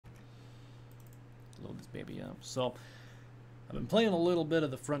load this baby up. So I've been playing a little bit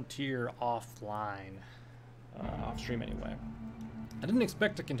of the Frontier offline, off stream anyway. I didn't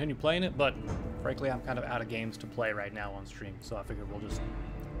expect to continue playing it, but frankly I'm kind of out of games to play right now on stream, so I figured we'll just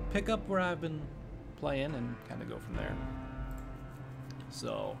pick up where I've been playing and kind of go from there.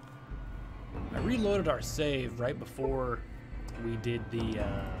 So I reloaded our save right before we did the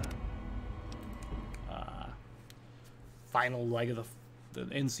final leg of the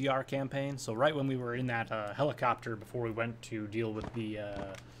NCR campaign. So right when we were in that helicopter before we went to deal with the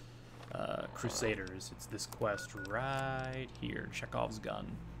Crusaders, it's this quest right here, Chekhov's gun.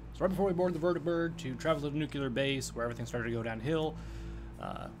 So right before we boarded the vertibird to travel to the nuclear base where everything started to go downhill,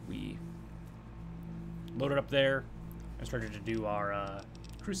 we loaded up there and started to do our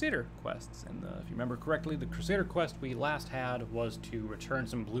Crusader quests. And if you remember correctly, the Crusader quest we last had was to return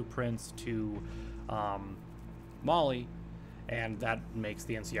some blueprints to Mali, and that makes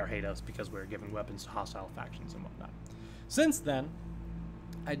the NCR hate us because we're giving weapons to hostile factions and whatnot. Since then,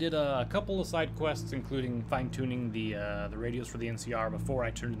 I did a couple of side quests, including fine-tuning the radios for the NCR before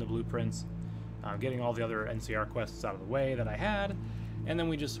I turned in the blueprints, getting all the other NCR quests out of the way that I had, and then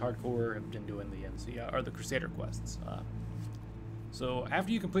we just hardcore have been doing the NCR or the Crusader quests. So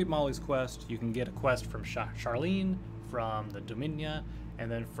after you complete Molly's quest, you can get a quest from Charlene, from the Dominia,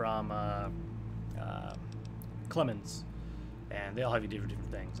 and then from Clemens, and they all have you different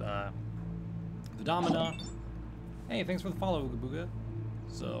things. The Domina. Hey, thanks for the follow, Ooga Booga.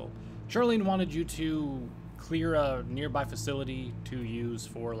 So Charlene wanted you to clear a nearby facility to use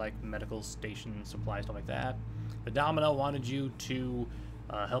for like medical station supplies, stuff like that. The Domina wanted you to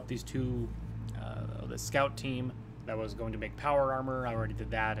help these two, the scout team that was going to make power armor. I already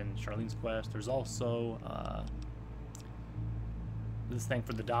did that in Charlene's quest. There's also this thing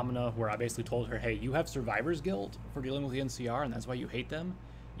for the Domina where I basically told her, hey, you have survivor's guilt for dealing with the NCR, and that's why you hate them.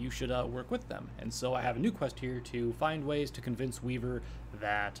 You should work with them. And so I have a new quest here to find ways to convince Weaver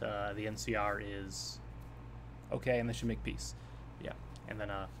that the NCR is okay and they should make peace. Yeah. And then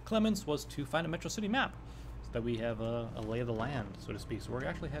Clemens was to find a Metro City map so that we have a lay of the land, so to speak. So we're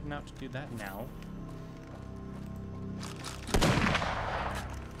actually heading out to do that now.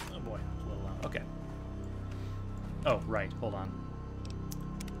 Oh boy, it's a little loud. Okay. Oh, right, hold on.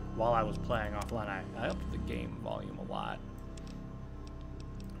 While I was playing offline, I upped the game volume a lot.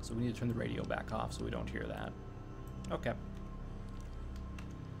 So we need to turn the radio back off so we don't hear that. Okay.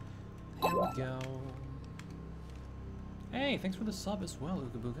 There we go. Hey, thanks for the sub as well,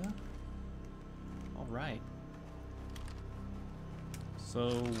 Ooga Booga. Alright. So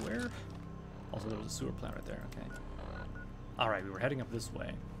where? Also, there was a sewer plant right there, okay. Alright, we were heading up this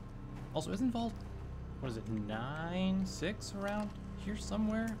way. Also, isn't Vault, what is it, 9-6 around here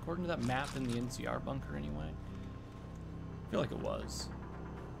somewhere? According to that map in the NCR bunker anyway. I feel like it was.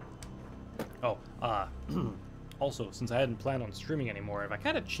 Oh, also, since I hadn't planned on streaming anymore, if I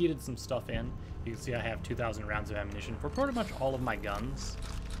kind of cheated some stuff in, you can see I have 2,000 rounds of ammunition for pretty much all of my guns,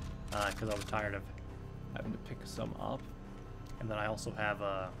 because I was tired of having to pick some up. And then I also have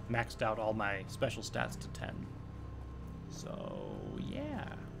maxed out all my special stats to 10. So, yeah.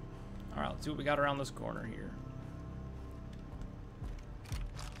 Alright, let's see what we got around this corner here.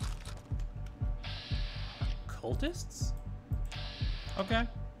 Cultists? Okay.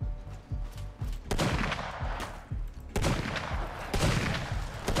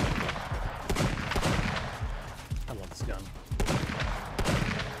 I love this gun.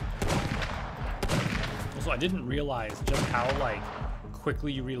 Also, I didn't realize just how, like,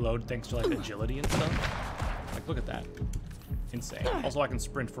 quickly you reload thanks to, like, agility and stuff. Like, look at that. Insane. Also, I can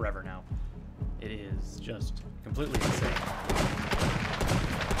sprint forever now. It is just completely insane.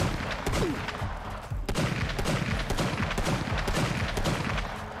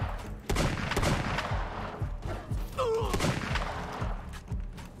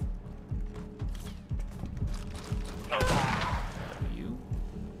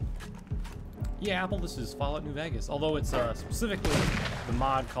 Yeah, Apple, this is Fallout New Vegas. Although it's specifically the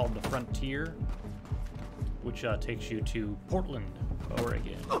mod called the Frontier, which takes you to Portland,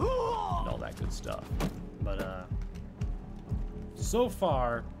 Oregon, and all that good stuff. But so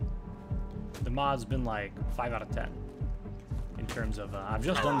far, the mod's been like 5 out of 10 in terms of I've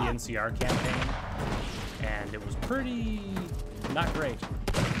just done the NCR campaign, and it was pretty not great. They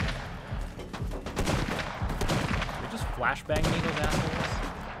just flashbang me, those assholes.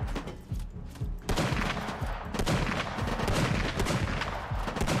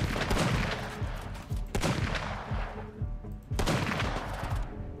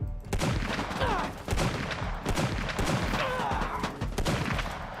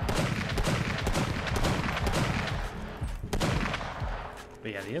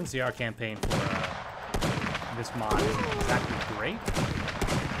 But yeah, the NCR campaign for this mod isn't exactly great.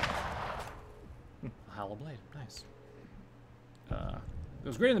 A hollow blade, nice. It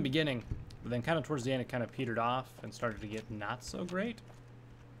was great in the beginning, but then kind of towards the end it kind of petered off and started to get not so great.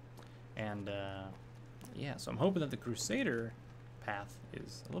 And yeah, so I'm hoping that the Crusader path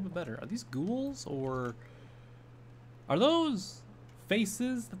is a little bit better. Are these ghouls, or are those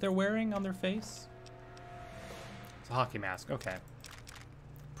faces that they're wearing on their face? It's a hockey mask, okay.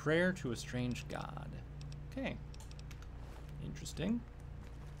 Prayer to a strange god. Okay. Interesting.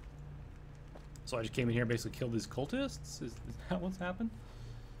 So I just came in here and basically killed these cultists? Is that what's happened?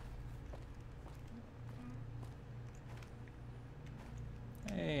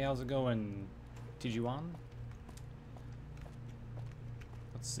 Hey, how's it going, Tijuan?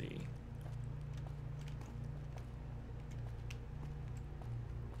 Let's see.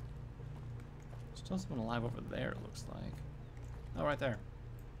 Still someone alive over there, it looks like. Oh, right there.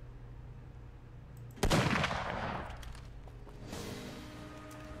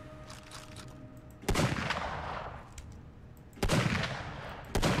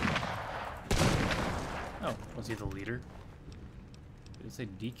 Oh, was he the leader? Did it say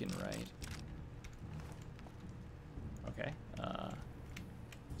deacon, right? Okay.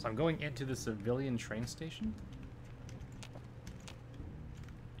 So I'm going into the civilian train station?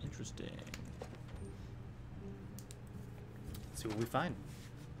 Interesting. Let's see what we find.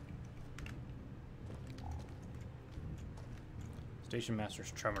 Station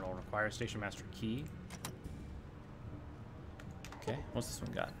Master's terminal requires Station Master key. Okay, what's this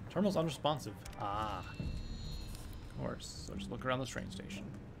one got? Terminal's unresponsive. Ah. Of course. So just look around the train station.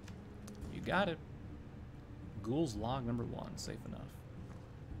 You got it. Ghoul's log number 1. Safe enough.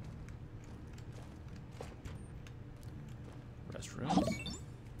 Restrooms.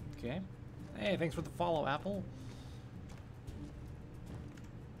 Okay. Hey, thanks for the follow, Apple.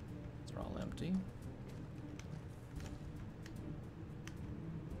 These are all empty.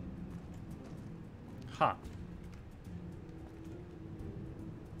 Huh.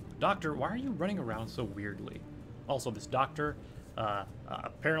 Doctor, why are you running around so weirdly? Also, this doctor,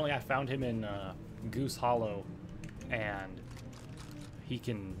 apparently I found him in Goose Hollow, and he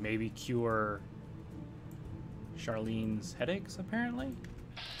can maybe cure Charlene's headaches, apparently?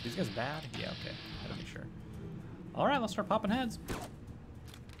 These guys bad? Yeah, okay. Gotta be sure. Alright, let's start popping heads.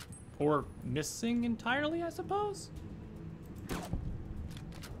 Or missing entirely, I suppose?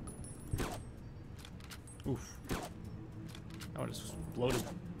 Oof. Oh, it just exploded.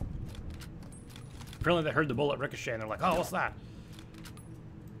 Apparently they heard the bullet ricochet and they're like, oh, what's that?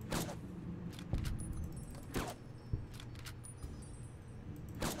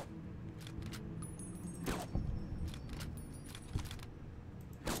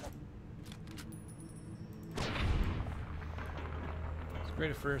 It's great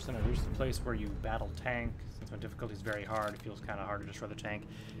at first, and I reached the place where you battle tank. Since my difficulty is very hard, it feels kind of hard to destroy the tank.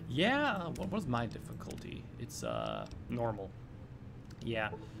 Yeah, what was my difficulty? It's normal. Yeah,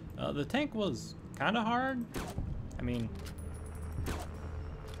 the tank was kind of hard. I mean, it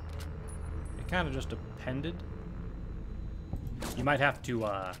kind of just depended. You might have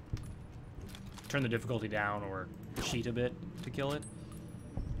to turn the difficulty down or cheat a bit to kill it.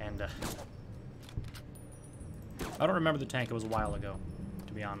 And I don't remember the tank. It was a while ago,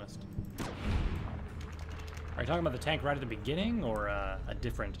 to be honest. Are you talking about the tank right at the beginning, or a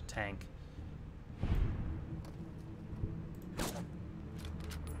different tank?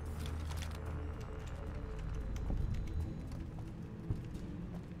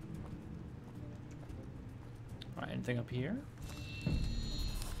 Alright, anything up here?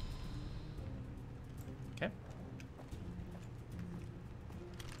 Okay.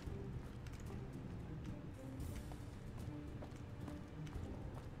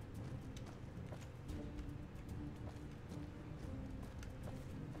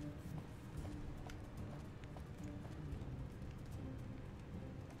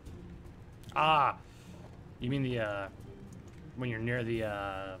 Ah, you mean the when you're near the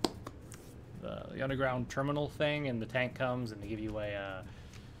underground terminal thing, and the tank comes and they give you a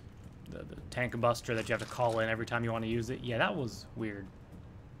the tank buster that you have to call in every time you want to use it. Yeah, that was weird.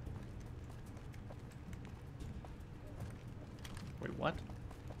 Wait, what?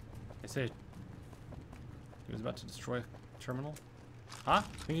 I said he was about to destroy a terminal. Huh?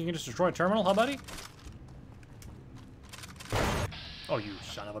 Think you can just destroy a terminal, huh, buddy? Oh, you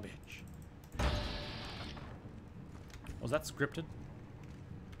son of a bitch. Was that scripted?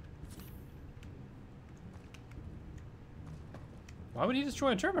 Why would he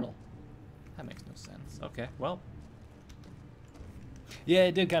destroy a terminal? That makes no sense. Okay, well. Yeah,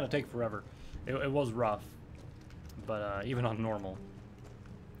 it did kind of take forever. It was rough. But even on normal.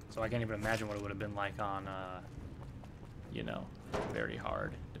 So I can't even imagine what it would have been like on, you know, very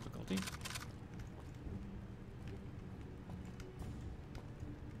hard difficulty.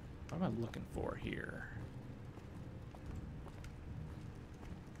 What am I looking for here?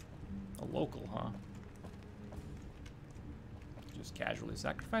 A local, huh? Just casually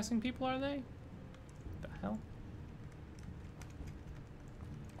sacrificing people, are they? What the hell?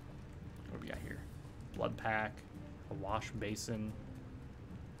 What do we got here? Blood pack, a wash basin.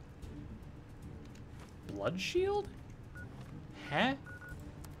 Blood shield? Huh?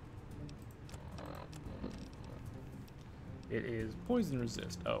 It is poison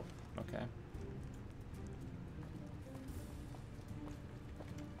resist. Oh, okay.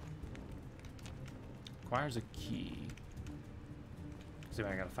 Requires a key. See if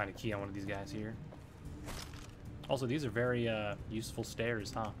I gotta find a key on one of these guys here. Also, these are very useful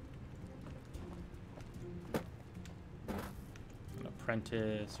stairs, huh? An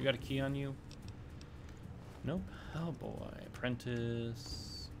apprentice. You got a key on you? Nope. Oh boy,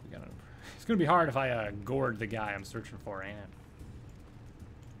 apprentice. We got an. It's gonna be hard if I gourd the guy I'm searching for, ain't it?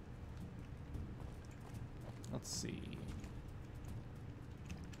 Let's see.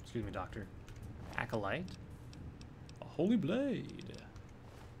 Excuse me, doctor. Acolyte. A holy blade.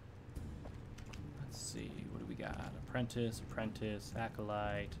 Let's see. What do we got? Apprentice, apprentice,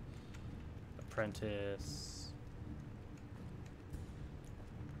 acolyte, apprentice.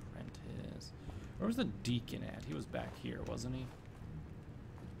 Apprentice. Where was the deacon at? He was back here, wasn't he?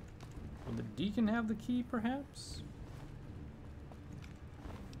 Would the deacon have the key, perhaps?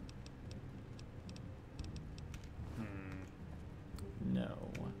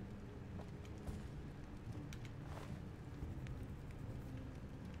 No.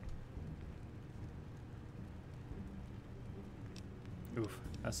 Oof,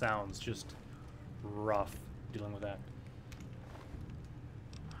 that sounds just rough dealing with that.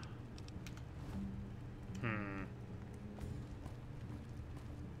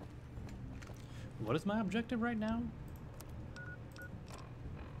 What is my objective right now?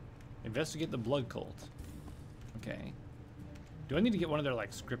 Investigate the blood cult. Okay. Do I need to get one of their,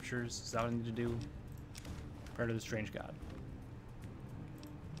 like, scriptures? Is that what I need to do? Prayer to the strange god.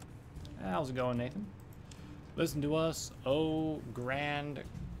 How's it going, Nathan? Listen to us, O grand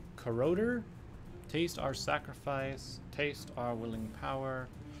corroder. Taste our sacrifice. Taste our willing power.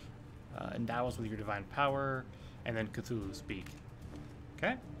 Endow us with your divine power. And then Cthulhu speak.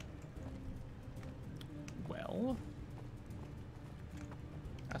 Okay. Well.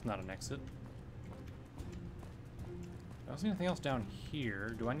 That's not an exit. I don't see anything else down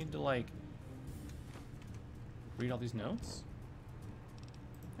here. Do I need to, like, read all these notes?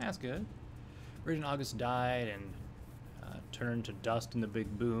 That's good. Regent August died and turned to dust in the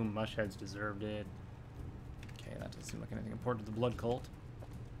big boom. Mushheads deserved it. Okay, that doesn't seem like anything important to the blood cult.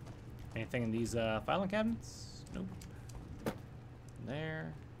 Anything in these filing cabinets? Nope.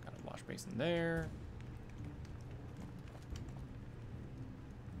 There. Got a wash basin there.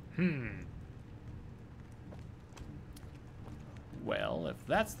 Well, if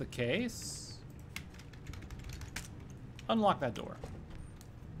that's the case, unlock that door.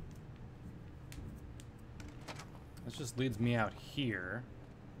 This just leads me out here.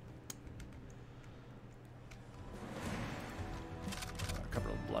 A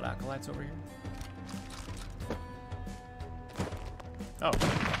couple of blood acolytes over here. Oh,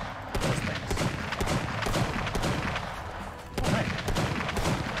 those things. Oh, hey.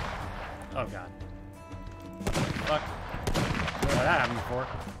 Oh god. Fuck. Never had that happen before.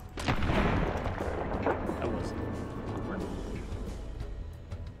 That was awkward.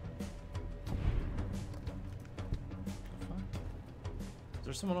 Is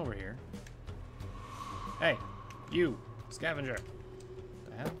there someone over here? Hey, you, scavenger. What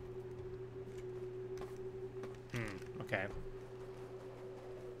the hell? Okay.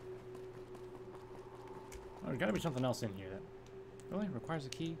 Oh, there's gotta be something else in here that really requires a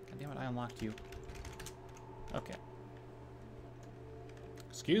key. God damn it, I unlocked you. Okay.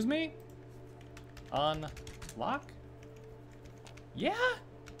 Excuse me? Unlock? Yeah?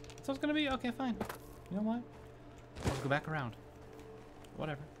 That's what it's gonna be? Okay, fine. You know what? Let's go back around.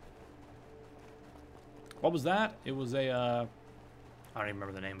 Whatever. What was that? It was a, I don't even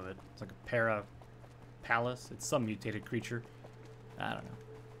remember the name of it. It's like a para-palace. It's some mutated creature. I don't know.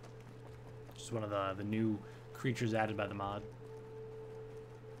 Just one of the new creatures added by the mod.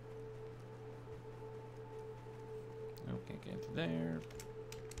 Oh, can't get into there.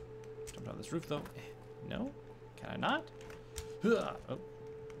 Jump out this roof, though. No? Can I not? Oh,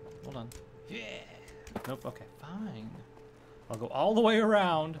 hold on. Yeah. Nope, okay, fine. I'll go all the way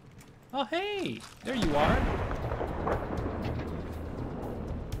around. Oh, hey! There you are.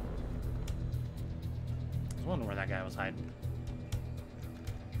 was wondering where that guy was hiding.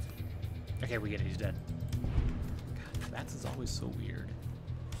 Okay, we get it. He's dead. God, bats is always so weird.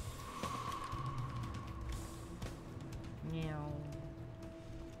 Meow.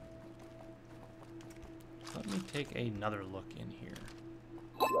 Let me take another look in here.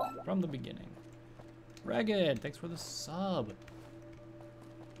 From the beginning. Ragged, thanks for the sub.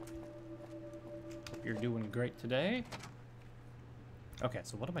 Hope you're doing great today. Okay,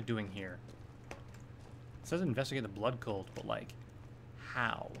 so what am I doing here? It says investigate the blood cult, but like,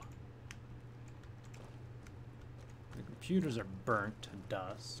 how? The computers are burnt to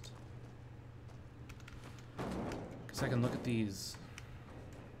dust. Guess I can look at these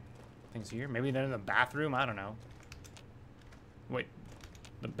things here. Maybe they're in the bathroom, I don't know. Wait,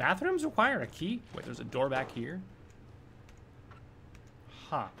 the bathrooms require a key? Wait, there's a door back here?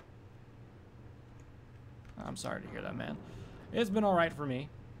 Huh. I'm sorry to hear that, man. It's been alright for me.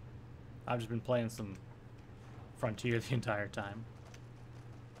 I've just been playing some Frontier the entire time.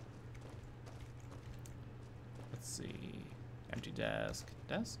 Let's see. Empty desk.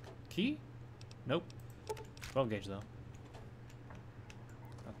 Desk? Key? Nope. 12 gauge though.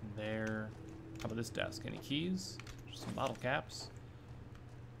 Nothing there. How about this desk? Any keys? Just some bottle caps.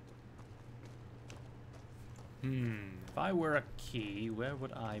 If I were a key, where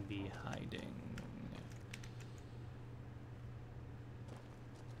would I be hiding?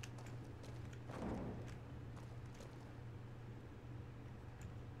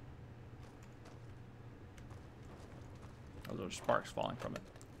 Oh, those are sparks falling from it.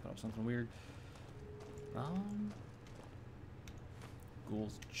 Thought it was something weird.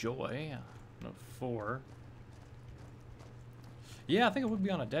 Ghoul's Joy. Note 4. Yeah, I think it would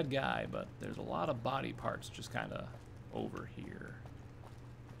be on a dead guy, but there's a lot of body parts just kind of over here.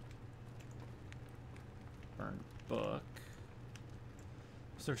 Burned book.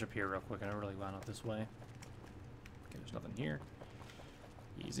 Search up here real quick. I don't really want out this way. Okay, there's nothing here.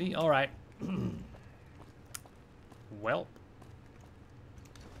 Easy. All right. Welp.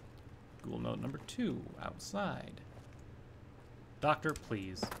 Ghoul note number 2, outside. Doctor,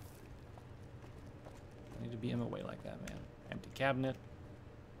 please. I need to beam away like that, man. Empty cabinet.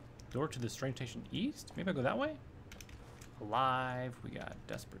 Door to the train station east? Maybe I go that way? Alive. We got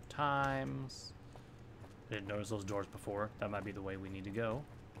desperate times. I didn't notice those doors before. That might be the way we need to go.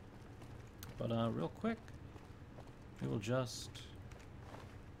 But real quick, we will just...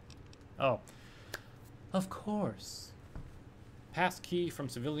 Oh. Of course. Pass key from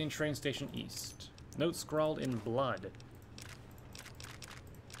civilian train station east. Note scrawled in blood.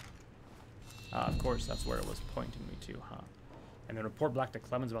 Ah, of course, that's where it was pointing me to, huh? And then report back to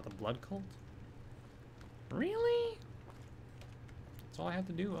Clemens about the blood cult? Really? That's all I had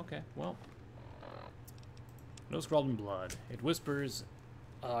to do? Okay, well. No scrawled in blood. It whispers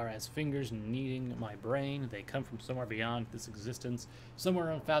are as fingers kneading my brain. They come from somewhere beyond this existence,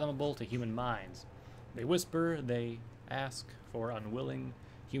 somewhere unfathomable to human minds. They whisper, they ask for unwilling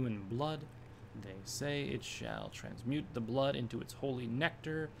human blood. They say it shall transmute the blood into its holy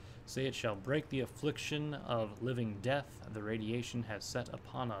nectar. Say it shall break the affliction of living death the radiation has set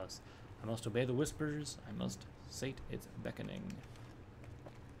upon us. I must obey the whispers. I must sate its beckoning.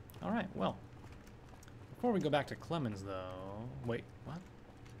 Alright, well. Before we go back to Clemens, though... Wait, what?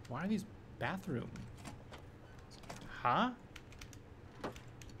 Why are these bathroom? Huh?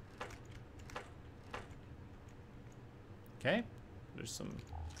 Okay. There's some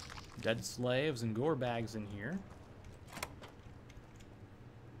dead slaves and gore bags in here.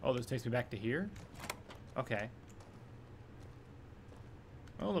 Oh, this takes me back to here? Okay.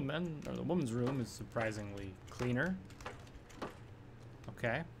 Well, the woman's room is surprisingly cleaner.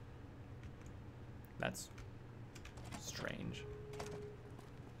 Okay. That's strange.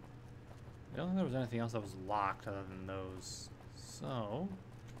 I don't think there was anything else that was locked other than those. So...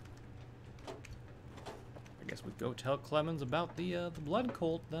 I guess we go tell Clemens about the blood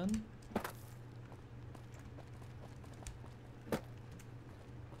cult then.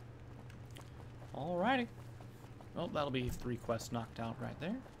 Alrighty. Well, that'll be 3 quests knocked out right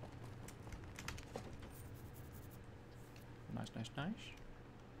there. Nice, nice, nice.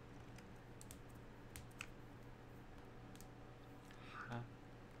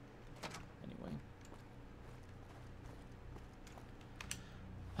 Anyway.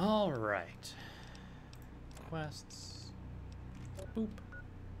 Alright. Quests. Boop.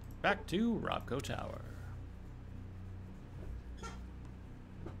 Back to Robco Tower.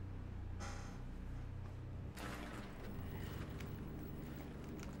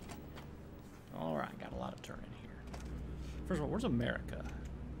 Alright, got a lot of turn in here. First of all, where's America?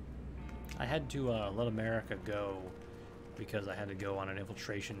 I had to let America go because I had to go on an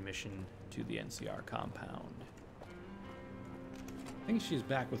infiltration mission to the NCR compound. I think she's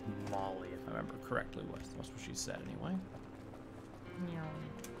back with Molly, if I remember correctly. That's what she said, anyway.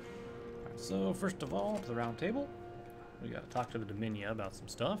 Alright, so first of all, to the round table. We gotta talk to the Dominia about some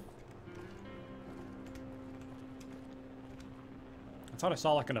stuff. I thought I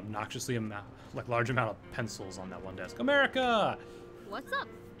saw like an obnoxiously large amount of pencils on that one desk. America! What's up?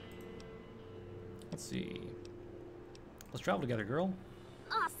 Let's see. Let's travel together, girl.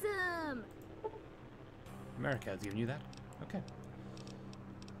 Awesome! America has given you that? Okay.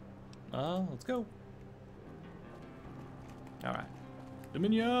 Let's go. Alright.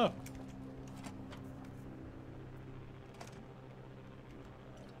 Dominia!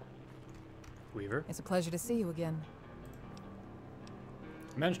 Weaver. It's a pleasure to see you again.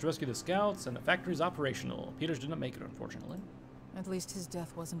 I managed to rescue the scouts, and the factory's operational. Peters did not make it, unfortunately. At least his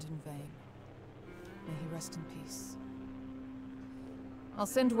death wasn't in vain. May he rest in peace. I'll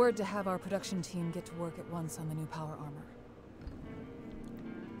send word to have our production team get to work at once on the new power armor.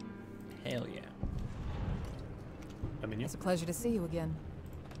 Hell yeah. Dominia. It's a pleasure to see you again.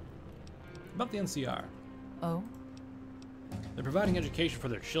 About the NCR. Oh? They're providing education for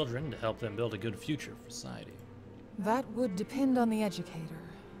their children to help them build a good future for society. That would depend on the educator.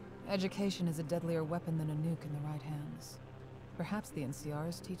 Education is a deadlier weapon than a nuke in the right hands. Perhaps the NCR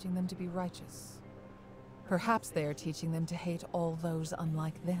is teaching them to be righteous. Perhaps they are teaching them to hate all those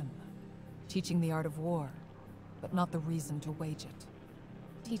unlike them. Teaching the art of war, but not the reason to wage it.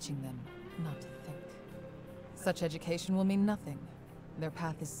 Teaching them not to think. Such education will mean nothing. Their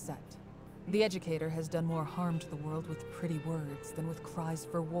path is set. The educator has done more harm to the world with pretty words than with cries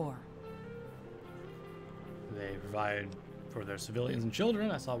for war. They provide for their civilians and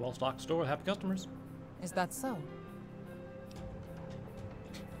children. I saw a well-stocked store with happy customers. Is that so?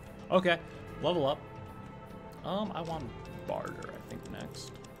 Okay, level up. I want barter, I think,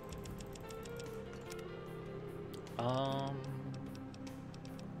 next.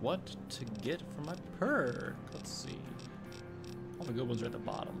 What to get for my perk? Let's see. All the good ones are at the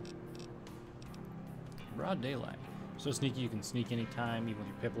bottom. Broad daylight. So sneaky, you can sneak anytime, even with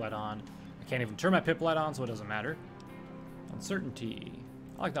your pip light on. I can't even turn my pip light on, so it doesn't matter. Uncertainty.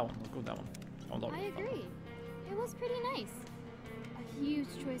 I like that one. Let's go with that one. I agree. It was pretty nice. A huge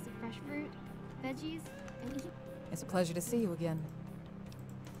choice of fresh fruit, veggies, and even... It's a pleasure to see you again.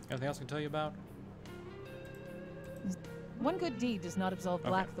 Anything else I can tell you about? One good deed does not absolve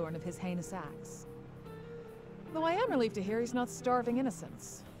Blackthorn of his heinous acts. Though I am relieved to hear he's not starving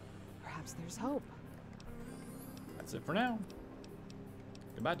innocents. Perhaps there's hope. That's it for now.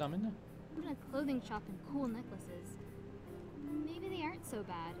 Goodbye, Dominia. Open a clothing shop and cool necklaces. Maybe they aren't so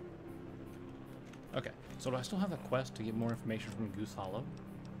bad. Okay, so do I still have the quest to get more information from Goose Hollow?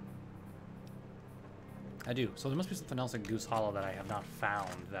 I do. So there must be something else at Goose Hollow that I have not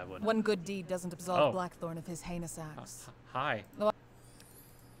found that would... One good deed doesn't absolve Blackthorn of his heinous acts. Hi.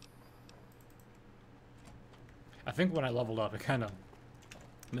 I think when I leveled up, it kind of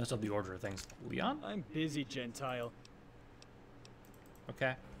messed up the order of things. Leon? I'm busy, Gentile.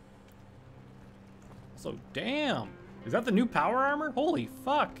 Okay. So, damn. Is that the new power armor? Holy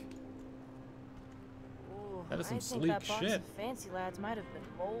fuck. Ooh, That is some I think sleek that box shit. of fancy lads might have been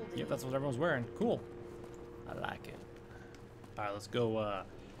moldy. Yep, that's what everyone's wearing. Cool. I like it. Alright, let's go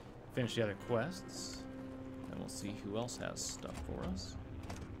finish the other quests. And we'll see who else has stuff for us.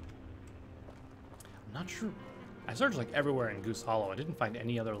 I'm not sure. I searched like everywhere in Goose Hollow. I didn't find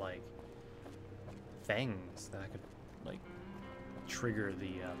any other like things that I could like trigger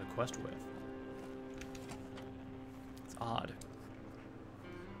the quest with. It's odd.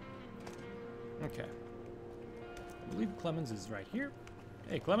 Okay. I believe Clemens is right here.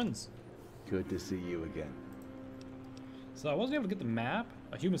 Hey, Clemens. Good to see you again. So I wasn't able to get the map.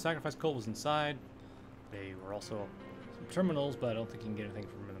 A human sacrifice cult was inside. They were also some terminals, but I don't think you can get anything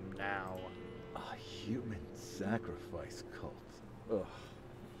from them now. A human sacrifice cult. Ugh.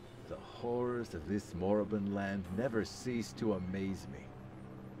 The horrors of this moribund land never cease to amaze me.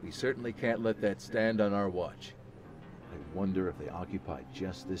 We certainly can't let that stand on our watch. I wonder if they occupied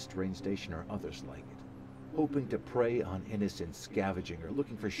just this train station or others like it, hoping to prey on innocents scavenging or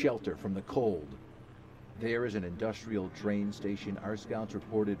looking for shelter from the cold. There is an industrial train station our scouts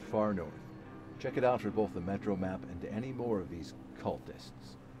reported far north. Check it out for both the metro map and any more of these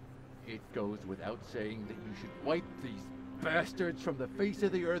cultists. It goes without saying that you should wipe these bastards from the face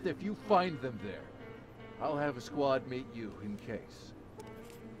of the earth if you find them there. I'll have a squad meet you in case.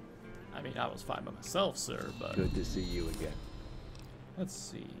 I mean, I was fine by myself, sir, but... Good to see you again. Let's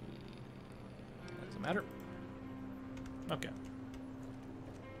see... Doesn't matter. Okay.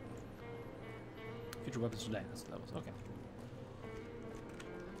 Future weapons today. That was okay.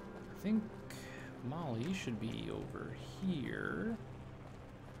 think Molly should be over here.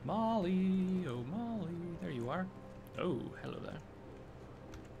 Molly, oh Molly, there you are. Oh, hello there.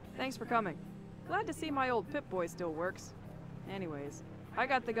 Thanks for coming. Glad to see my old Pip-Boy still works. Anyways, I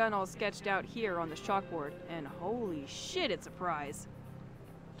got the gun all sketched out here on the chalkboard, and holy shit, it's a prize.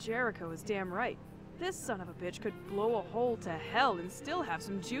 Jericho is damn right. This son of a bitch could blow a hole to hell and still have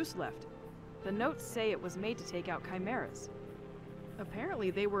some juice left. The notes say it was made to take out chimeras. Apparently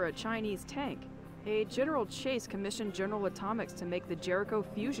they were a Chinese tank. A General Chase commissioned General Atomics to make the Jericho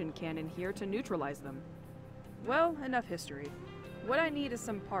fusion cannon here to neutralize them. Well, enough history. What I need is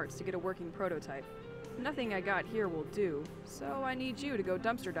some parts to get a working prototype. Nothing I got here will do, so I need you to go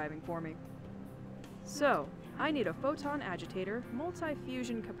dumpster diving for me. So, I need a photon agitator,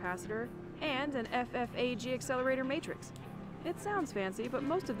 multi-fusion capacitor, and an FFAG accelerator matrix. It sounds fancy, but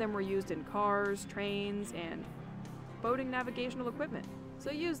most of them were used in cars, trains, and boating navigational equipment,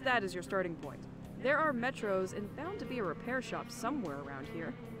 so use that as your starting point. There are metros and bound to be a repair shop somewhere around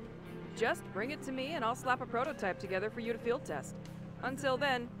here. Just bring it to me and I'll slap a prototype together for you to field test. Until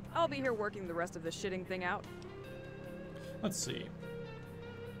then, I'll be here working the rest of this shitting thing out. Let's see.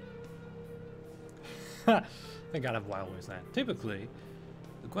 Thank God I have wild ways that. Typically,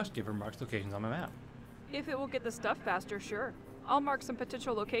 the quest giver marks locations on my map. If it will get the stuff faster, sure. I'll mark some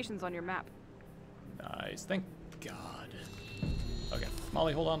potential locations on your map. Nice, thank God. Okay,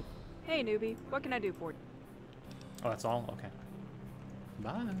 Molly, hold on. Hey newbie, what can I do for you? Oh, that's all? Okay.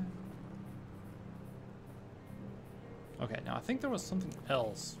 Bye. Okay, now I think there was something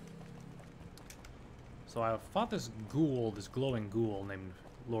else. So I fought this ghoul, this glowing ghoul named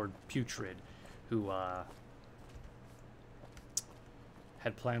Lord Putrid, who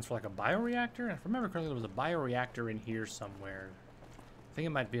had plans for like a bioreactor. And if I remember correctly, there was a bioreactor in here somewhere. I think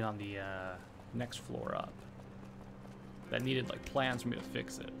it might be on the next floor up. That needed like plans for me to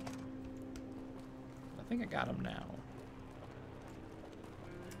fix it. I think I got him now.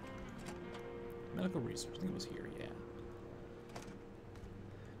 Medical research, I think it was here, yeah.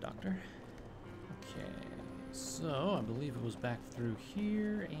 Doctor. Okay, so I believe it was back through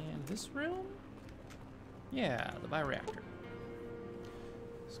here and this room? Yeah, the bioreactor.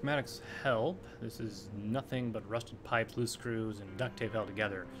 Schematics help. This is nothing but rusted pipes, loose screws, and duct tape held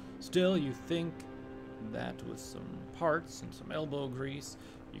together. Still, you think that with some parts and some elbow grease,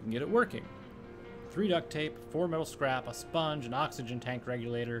 you can get it working. 3 duct tape, 4 metal scrap, a sponge, an oxygen tank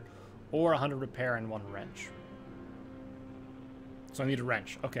regulator, or 100 repair and 1 wrench. So I need a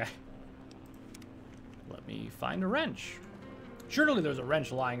wrench. Okay. Let me find a wrench. Surely there's a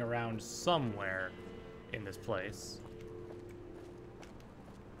wrench lying around somewhere in this place.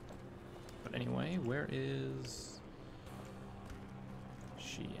 But anyway, where is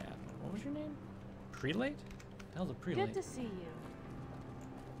she at? What was your name? Prelate? The hell's a prelate? Good to see you.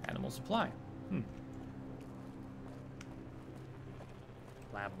 Animal supply.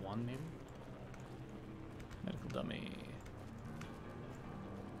 Lab 1, maybe? Medical dummy.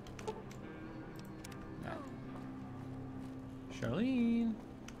 Nah. Charlene.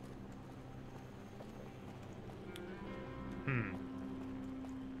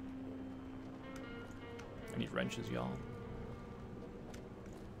 I need wrenches, y'all.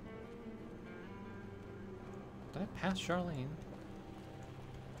 Did I pass Charlene?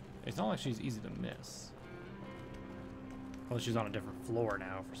 It's not like she's easy to miss. Well, she's on a different floor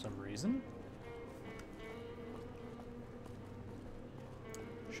now for some reason.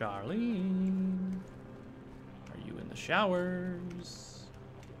 Charlene, are you in the showers?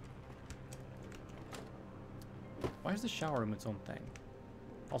 Why is the shower room its own thing?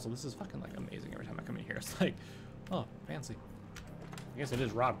 Also, this is fucking like amazing every time I come in here. It's like, oh, fancy. I guess it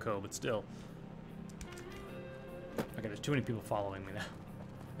is Robco, but still. Okay, there's too many people following me now.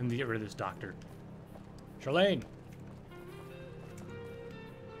 I need to get rid of this doctor. Charlene!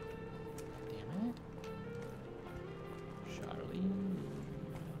 Damn it. Charlene.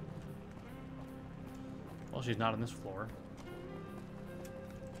 Well, she's not on this floor.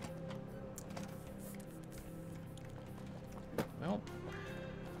 Well,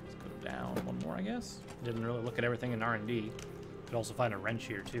 let's go down one more, I guess. Didn't really look at everything in R&D. Could also find a wrench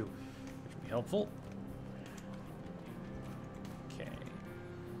here, too, which would be helpful. Okay.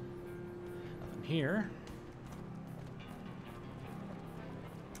 Nothing here.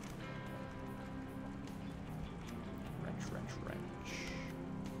 Wrench.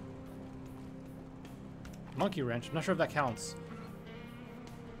 Monkey wrench. I'm not sure if that counts.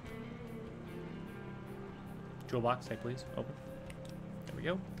 Jewel box, hey please, open. There we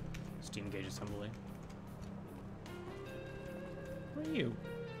go. Steam gauge assembly. Where are you?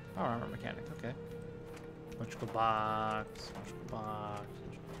 Power armor mechanic, okay. Electrical box, electrical box,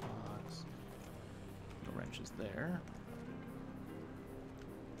 electrical box. wrench is there.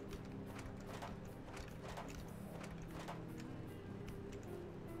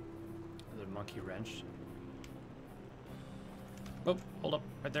 Another monkey wrench. Oh, hold up,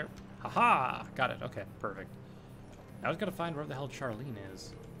 right there. Haha! Got it. Okay, perfect. I was gonna find where the hell Charlene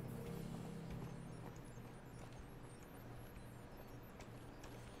is.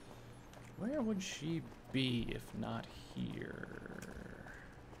 Where would she be if not here?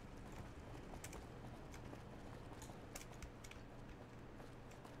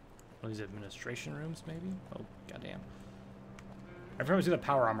 One of these administration rooms, maybe? Oh, goddamn. Every time I see the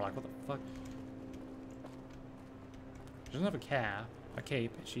power armor, like, what the fuck? She doesn't have a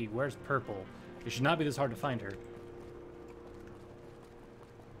cape. She wears purple. It should not be this hard to find her.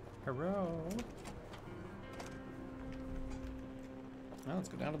 Hello? Well, let's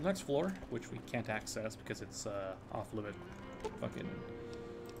go down to the next floor, which we can't access because it's off limit. Fucking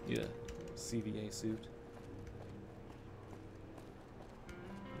need a CVA suit.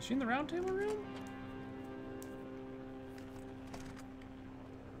 Is she in the round table room?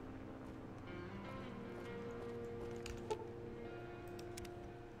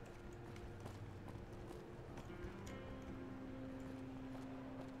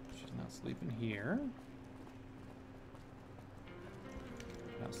 She's not sleeping here.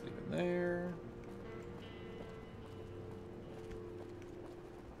 Not sleeping there.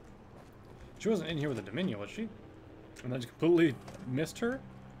 She wasn't in here with the Dominion, was she? And I just completely missed her?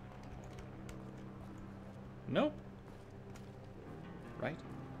 Nope. Right?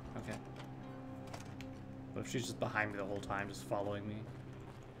 Okay. But if she's just behind me the whole time, just following me.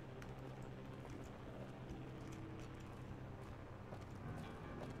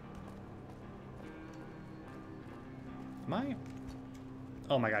 Am I?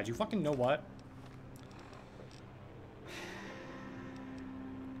 Oh my god, you fucking know what?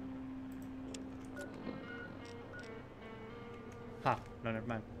 Huh. No, never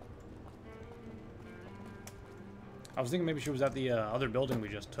mind. I was thinking maybe she was at the other building we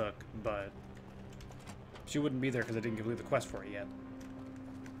just took, but she wouldn't be there because I didn't complete the quest for it yet.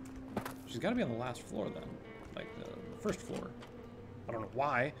 She's got to be on the last floor then, like the first floor. I don't know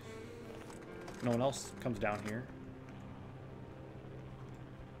why. No one else comes down here.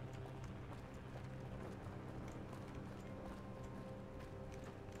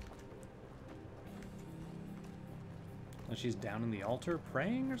 And she's down in the altar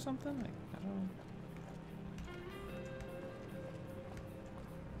praying or something? Like, I don't know.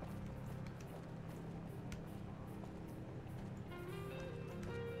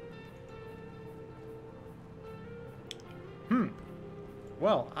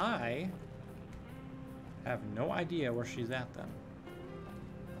 Well, I have no idea where she's at then.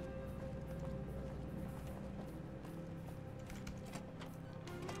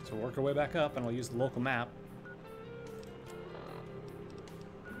 So we'll work our way back up and we'll use the local map.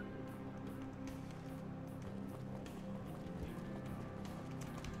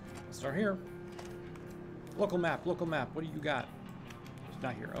 Let's start here. Local map, what do you got? It's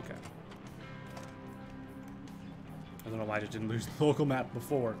not here, okay. I don't know why I just didn't lose the local map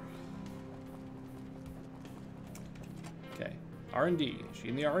before. Okay, R&D. Is she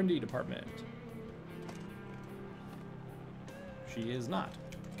in the R&D department? She is not.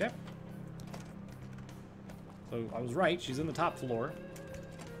 Okay. So I was right, she's in the top floor.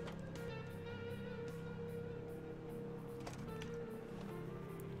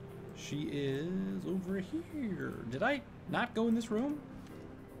 She is over here. Did I not go in this room?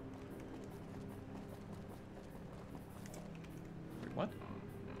 What?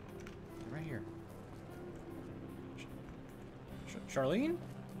 Right here. Charlene?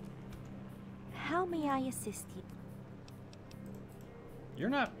 How may I assist you? You're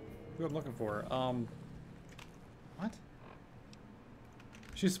not who I'm looking for. What?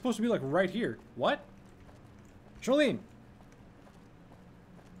 She's supposed to be like right here. What? Charlene!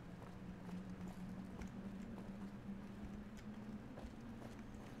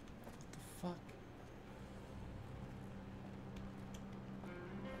 What the fuck?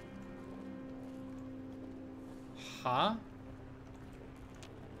 Huh?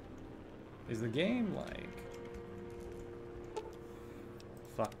 Is the game like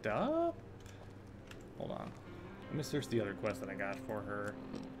fucked up? Hold on. Let me search the other quest that I got for her.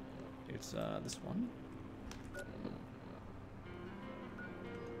 It's this one.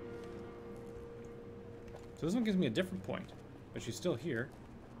 So this one gives me a different point, but she's still here.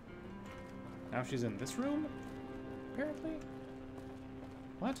 Now she's in this room, apparently.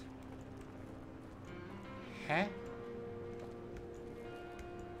 What? Huh?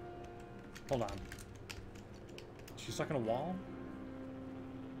 Hold on. She's stuck in a wall?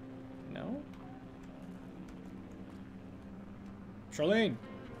 No? Charlene!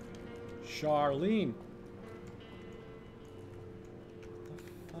 Charlene!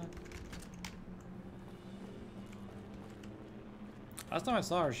 The fuck? Last time I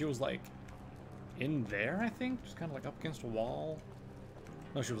saw her, she was like in there, I think? Just kind of like up against a wall.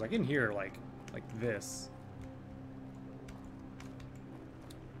 No, she was like in here, like this.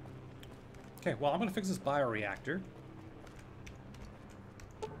 Okay, well, I'm gonna fix this bioreactor.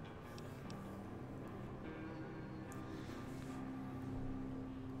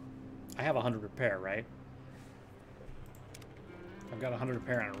 I have 100 repair, right? I've got 100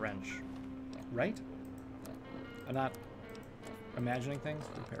 repair and a wrench. Right? I'm not imagining things?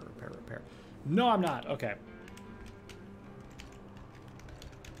 Repair, repair, repair. No, I'm not. Okay.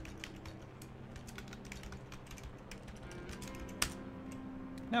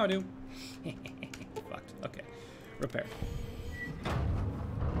 Now I do. Fucked. Okay. Repair.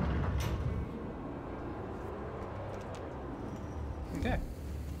 Okay.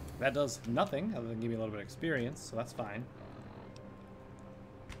 That does nothing other than give me a little bit of experience, so that's fine.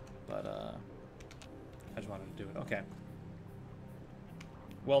 But, I just wanted to do it. Okay.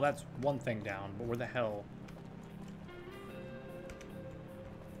 Well, that's one thing down, but where the hell?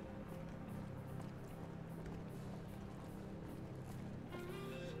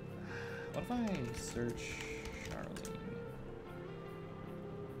 What if I search Charlene?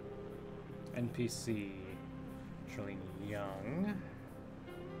 NPC. Charlene Young.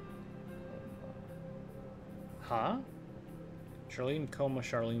 Huh? Charlene Coma,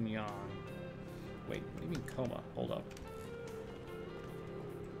 Charlene Young. Wait, what do you mean coma? Hold up.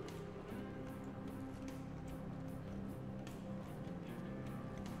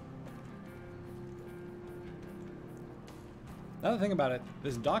 Another thing about it,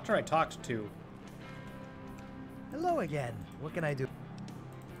 this doctor I talked to, Hello again. What can I do?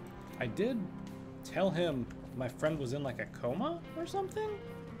 I did tell him my friend was in like a coma or something?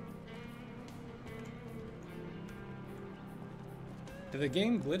 Did the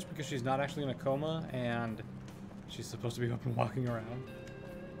game glitch because she's not actually in a coma and she's supposed to be up and walking around?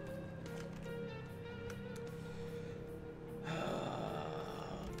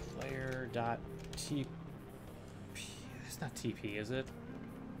 Player.tp. It's not TP, is it?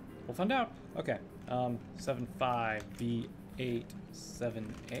 We'll find out. Okay.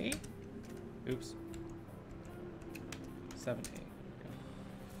 75B87A. Oops. 7A.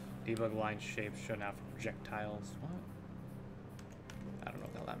 Debug line shapes shown out for projectiles. What? I don't know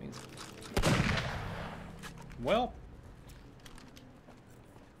what the hell that means. Well.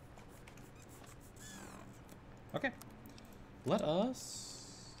 Okay. Let us...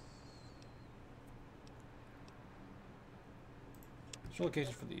 Show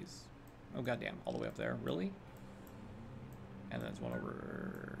location for these. Oh goddamn, all the way up there, really? And there's one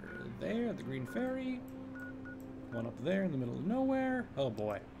over there at the Green Ferry. One up there in the middle of nowhere. Oh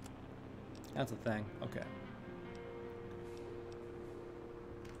boy. That's a thing. Okay.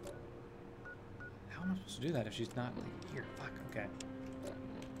 How am I supposed to do that if she's not like here? Fuck, okay.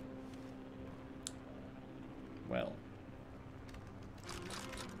 Well.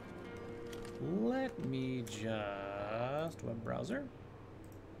 Let me just web browser.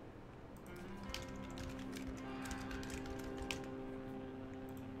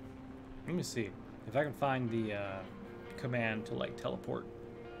 Let me see if I can find the command to like teleport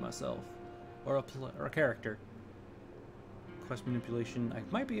myself or a character. Quest manipulation. I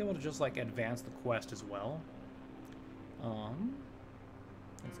might be able to just like advance the quest as well.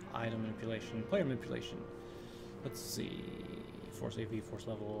 It's item manipulation, player manipulation. Let's see. Force AV, force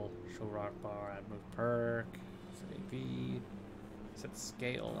level, show rock bar, add move perk, set AV, set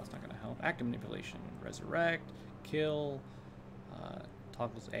scale. That's not gonna help. Active manipulation, resurrect, kill.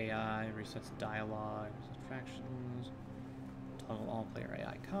 Toggles AI, resets dialogue, resets factions, toggle all player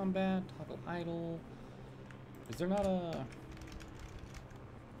AI combat, toggle idle. Is there not a...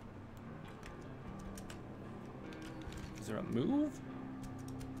 Is there a move?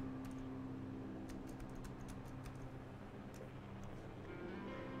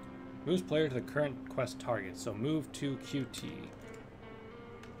 Moves player to the current quest target, so move to QT.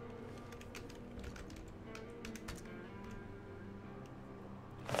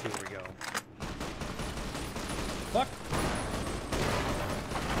 Let's see where we go. Fuck!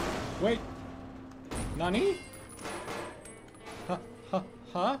 Wait! Nani? Huh? Huh?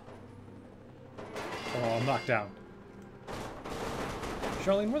 Huh? Oh, I'm knocked down.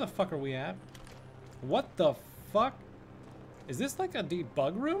 Charlene, where the fuck are we at? What the fuck? Is this like a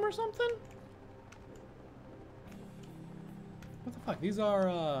debug room or something? What the fuck? These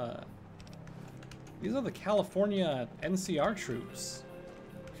are the California NCR troops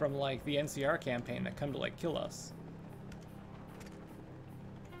from like the NCR campaign that come to like kill us.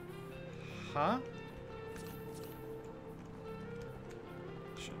 Huh?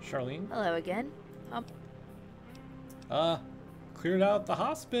 Charlene? Hello again. Cleared out the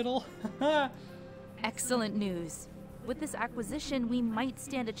hospital. Excellent news. With this acquisition, we might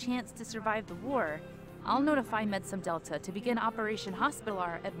stand a chance to survive the war. I'll notify Medsum Delta to begin Operation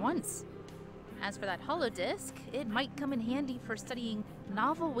Hospitalar at once. As for that holodisc, it might come in handy for studying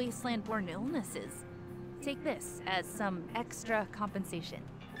novel wasteland-borne illnesses. Take this as some extra compensation.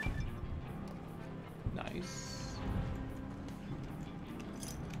 Nice.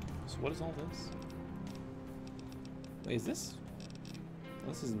 So what is all this? Wait, is this?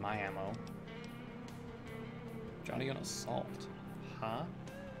 This is my ammo. Johnny gun assault. Huh?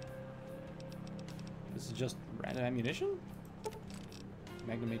 This is just random ammunition?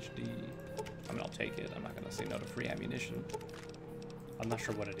 Magnum HD. I mean, I'll take it. I'm not gonna say no to free ammunition. I'm not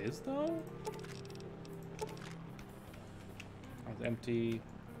sure what it is, though. Oh, it's empty.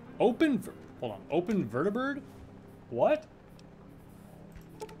 Open. Hold on. Open vertibird? What?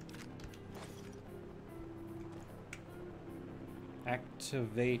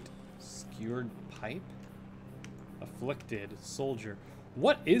 Activate skewered pipe? Afflicted soldier.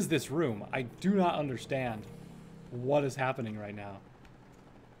 What is this room? I do not understand what is happening right now.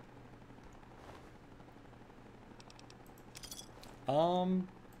 Let's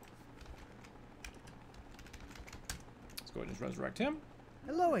go ahead and just resurrect him.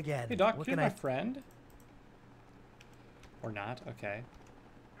 Hello again. Hey, Doc, What you're can my I... friend. Or not? Okay.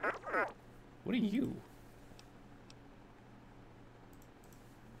 What are you?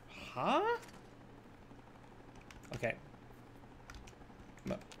 Huh? Okay.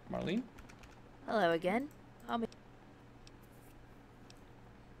 Marlene? Hello again. Have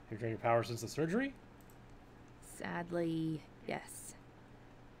you drained your power since the surgery? Sadly, yes.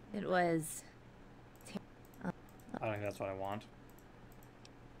 It was... I don't think that's what I want.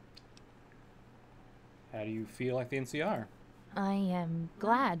 How do you feel like the NCR? I am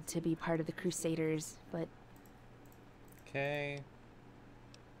glad to be part of the Crusaders, but Okay.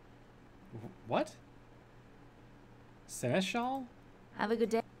 What? Seneschal? have a good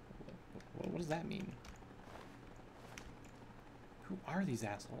day. What does that mean? Who are these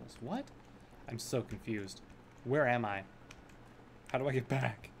assholes? What? I'm so confused. Where am I? How do I get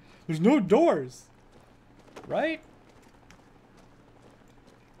back? There's no doors! Right?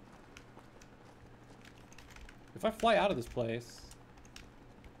 If I fly out of this place...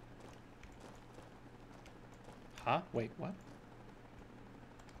 Huh? Wait, what?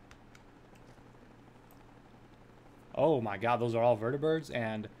 Oh my god, those are all vertibirds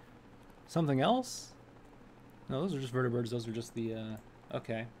and something else? No, those are just vertibirds. Those are just the,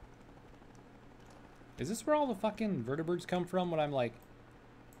 okay. Is this where all the fucking vertibirds come from when I'm, like,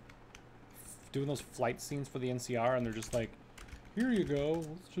 doing those flight scenes for the NCR and they're just like, here you go,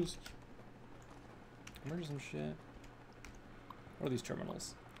 let's just murder some shit. What are these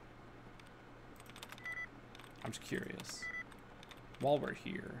terminals? I'm just curious. While we're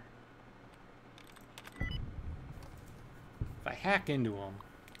here. If I hack into them,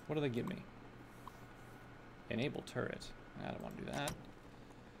 what do they give me? Enable turret. I don't want to do that.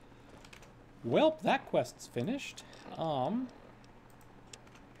 Well, that quest's finished.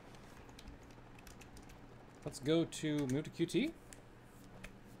 Let's go to move to QT.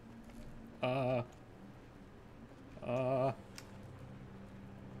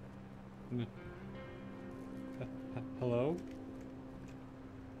 Hello?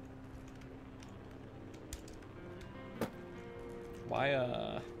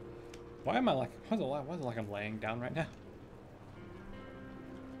 Why am I like, why is it like I'm laying down right now?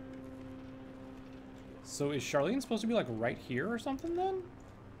 So is Charlene supposed to be like right here or something then?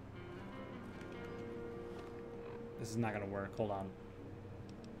 This is not gonna work, hold on.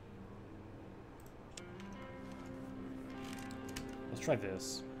 Let's try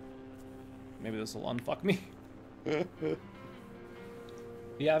this. Maybe this will unfuck me. Yeah,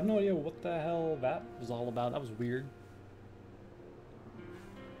 I have no idea what the hell that was all about. That was weird.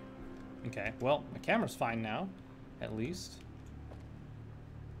 Okay, well, my camera's fine now, at least.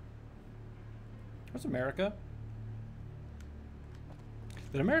 Where's America?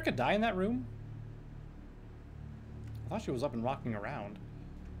 Did America die in that room? I thought she was up and rocking around.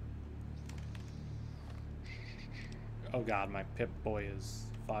 Oh god, my Pip-Boy is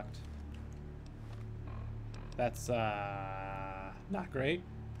fucked. That's, not great.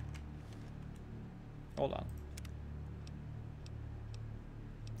 Hold on.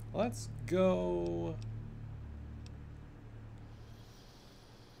 Let's go...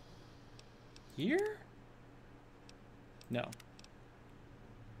 here? No.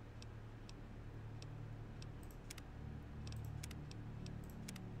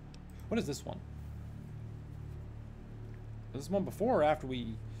 What is this one? Was this one before or after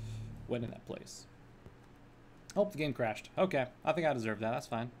we went in that place? Oh, the game crashed. Okay, I think I deserve that. That's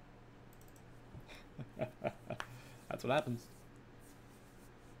fine. That's what happens.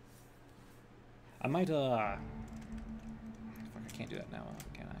 I might, fuck, I can't do that now,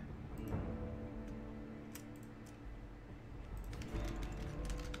 can I?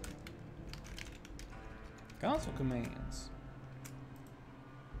 Console commands.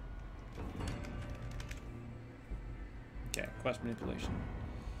 Okay, quest manipulation.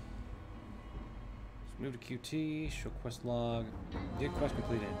 Let's move to QT, show quest log. Get quest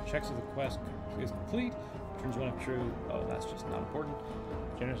completed. Checks if the quest is complete. Turns one if true. Oh, that's just not important.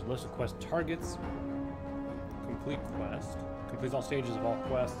 Generates a list of quest targets. Complete quest. Completes all stages of all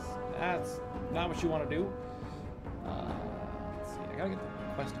quests. That's not what you want to do. Let's see. I gotta get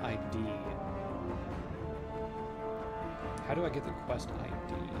the quest ID. How do I get the quest ID?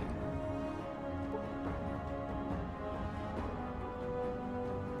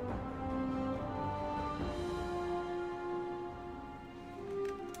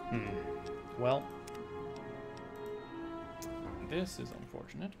 Well, this is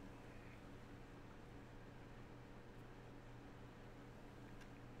unfortunate.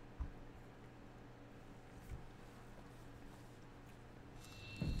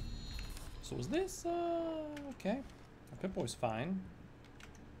 So is this, okay. Pip-Boy's fine.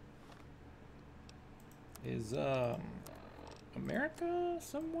 Is, America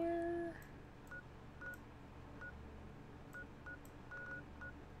somewhere?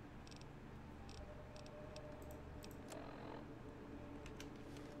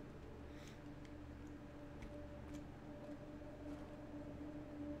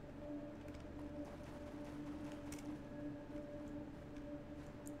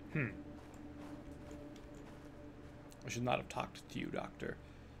 I should not have talked to you, Doctor.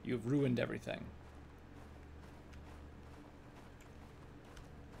 You have ruined everything.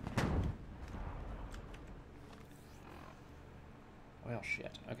 Well,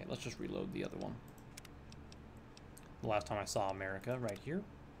 shit. Okay, let's just reload the other one. The last time I saw America, right here.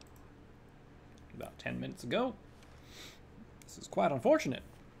 About 10 minutes ago. This is quite unfortunate.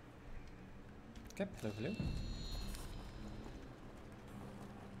 Okay, hello, hello.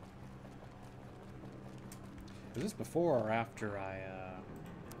 Was this before or after I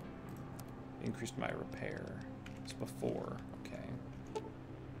increased my repair? It's before, okay.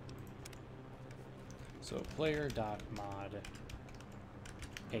 So player.mod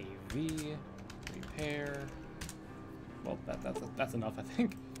AV repair. Well, that's enough, I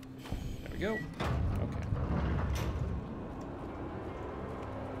think. There we go. Okay.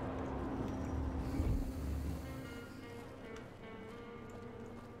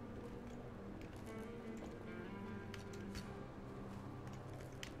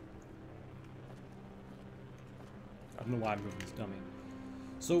 I don't know why I'm moving this dummy.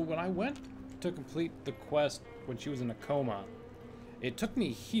 So when I went to complete the quest when she was in a coma, it took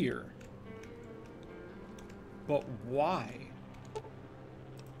me here. But why?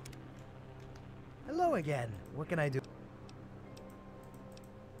 Hello again. What can I do?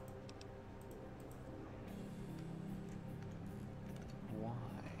 Why?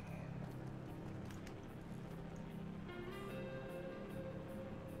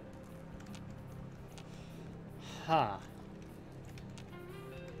 Ha.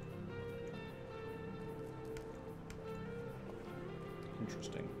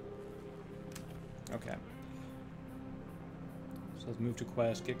 Interesting. Okay. So let's move to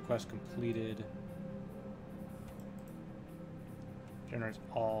quest, get quest completed. Generates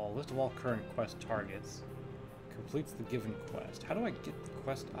all, list of all current quest targets. Completes the given quest. How do I get the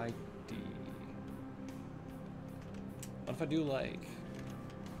quest ID? What if I do like,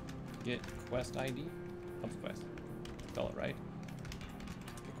 get quest ID? What's the quest? Spell it right.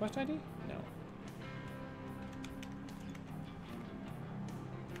 Get quest ID? No.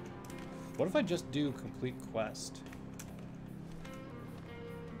 What if I just do complete quest?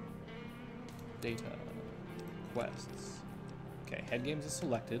 Data. Quests. Okay, head games is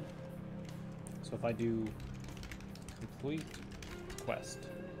selected. So if I do complete quest.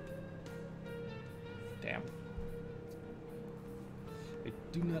 Damn. I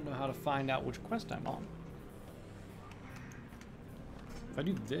do not know how to find out which quest I'm on. If I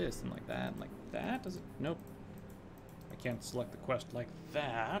do this and like that, does it? Nope. I can't select the quest like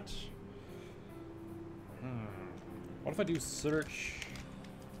that. What if I do search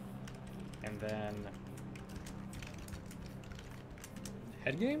and then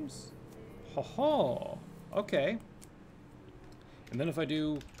head games? Ho ho. Okay. And then if I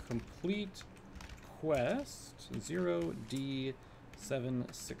do complete quest 0D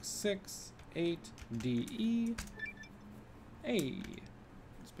 7668DE. Hey,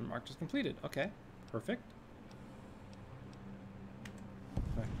 it's been marked as completed. Okay, perfect.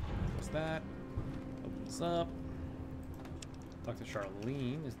 Okay, close that. Open this up. Talk to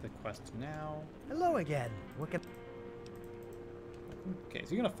Charlene is the quest now. Hello again. What can... Okay, is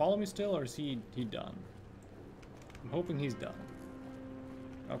he gonna follow me still, or is he done? I'm hoping he's done.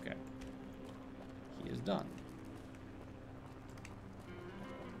 Okay. He is done.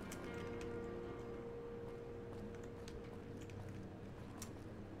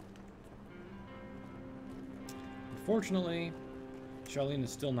 Unfortunately, Charlene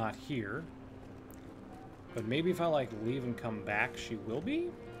is still not here. But maybe if I, like, leave and come back, she will be?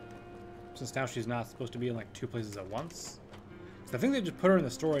 Since now she's not supposed to be in, like, 2 places at once. So I think they just put her in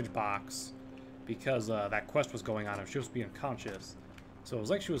the storage box because that quest was going on and she was supposed to be unconscious. So it was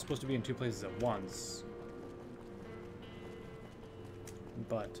like she was supposed to be in 2 places at once.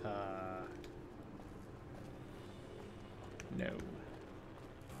 But, no.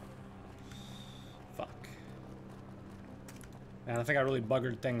 Fuck. Man, I think I really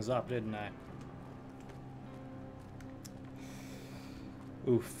buggered things up, didn't I?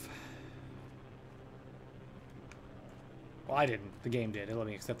 Oof. Well, I didn't. The game did. It let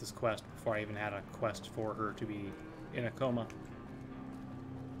me accept this quest before I even had a quest for her to be in a coma.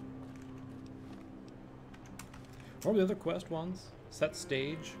 What were the other quest ones? Set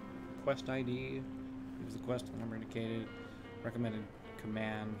stage, quest ID, use the quest number indicated, recommended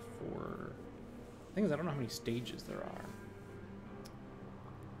command for... The thing is, I don't know how many stages there are.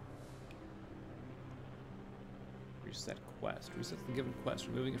 Reset quest. Resets the given quest,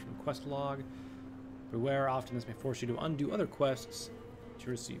 removing it from the quest log. Beware, often this may force you to undo other quests that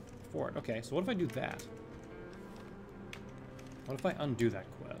you received before it. Okay, so what if I do that? What if I undo that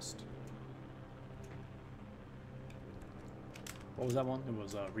quest? What was that one? It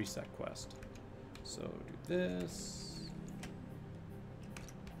was a reset quest. So do this.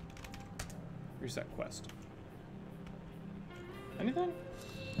 Reset quest. Anything?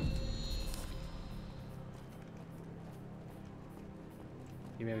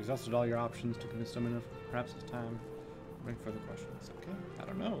 You may have exhausted all your options to convince someone of perhaps it's time to bring further questions. Okay, I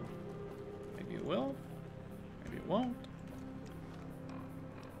don't know. Maybe it will. Maybe it won't.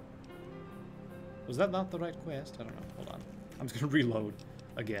 Was that not the right quest? I don't know. Hold on. I'm just gonna reload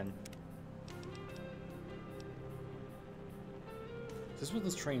again. This was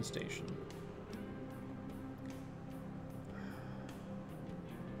this train station.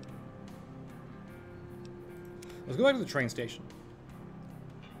 Let's go back to the train station.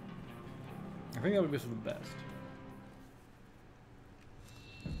 I think that would be for the best.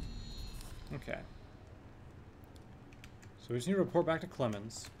 Okay. So we just need to report back to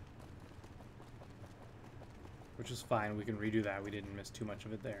Clemens. Which is fine, we can redo that. We didn't miss too much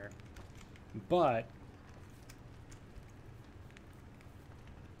of it there. But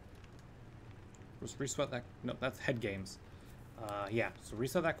let's reset that. No, that's head games. Yeah, so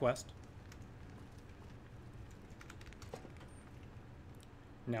reset that quest.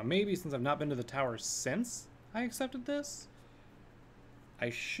 Now maybe since I've not been to the tower since I accepted this, I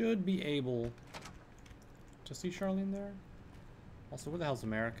should be able to see Charlene there. Also, where the hell's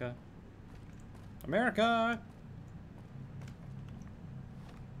America? America!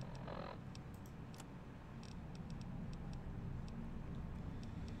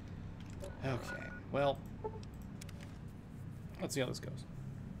 Okay, well, let's see how this goes.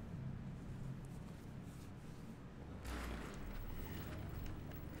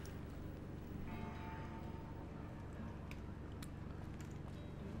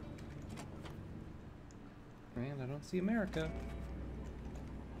 And I don't see America.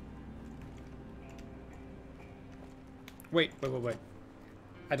 Wait.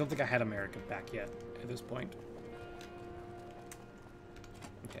 I don't think I had America back yet at this point.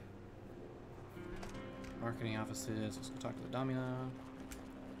 Okay. Marketing offices. Let's go talk to the Domina.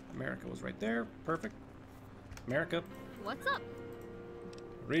 America was right there. Perfect. America. What's up?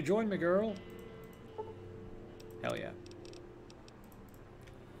 Rejoin me, girl. Hell yeah.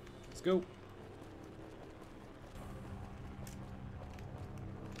 Let's go.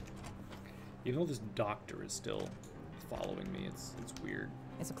 Even though this doctor is still following me, it's weird.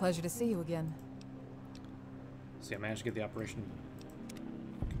 It's a pleasure to see you again. See, I managed to get the operation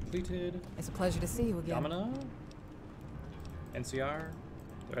completed. It's a pleasure to see you again. Domino? NCR?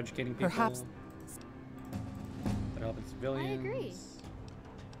 They're educating people. Perhaps. They're helping civilians. I agree.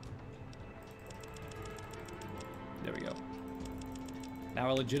 There we go. Now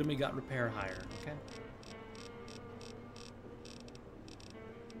I legitimately got repair hire, okay?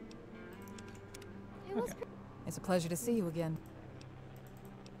 It was Okay. It's a pleasure to see you again.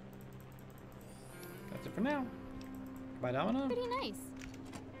 it for now. Goodbye, Domino. Pretty nice.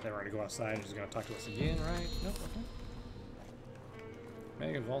 They're ready to go outside and she's gonna talk to us again, right? Nope, okay.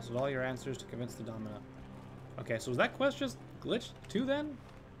 Make exhausted all your answers to convince the Domino. Okay, so was that quest just glitched too then?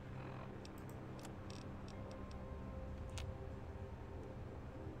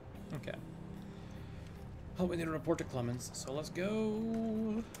 Okay. Oh, we need to report to Clemens, so let's go.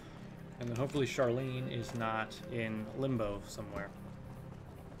 And then hopefully Charlene is not in limbo somewhere.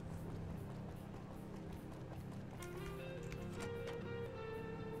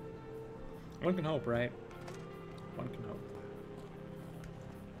 One can hope, right? One can hope.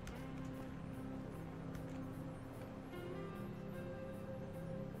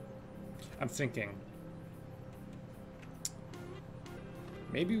 I'm thinking.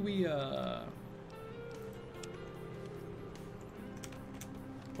 Maybe we, what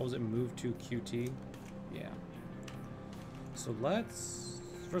was it, move to QT? Yeah. So let's,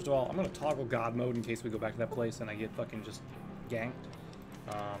 first of all, I'm gonna toggle God mode in case we go back to that place and I get fucking just ganked.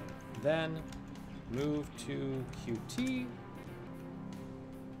 Then move to QT.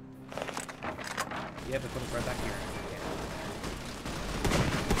 Yeah, but put us right back here.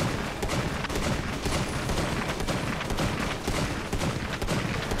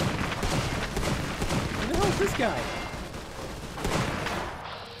 Who the hell is this guy?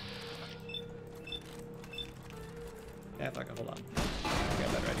 Yeah, fuck it, hold on. I got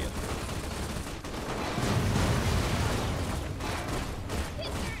a better idea.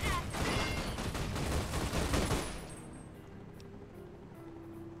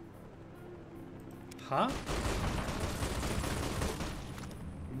 Huh?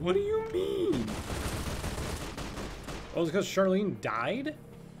 What do you mean? Oh, it's because Charlene died?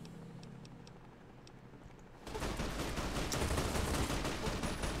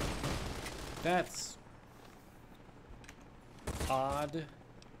 That's odd.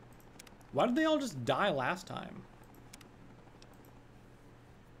 Why did they all just die last time?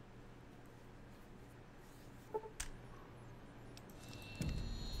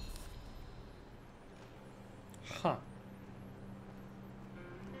 Huh.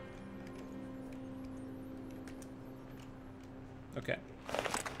 Okay.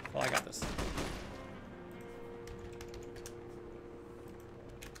 Well, I got this.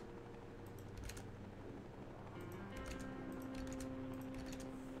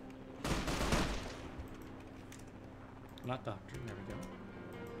 Not doctor. There we go.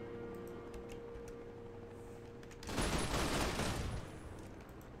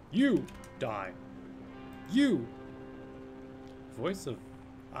 You die. You! Voice of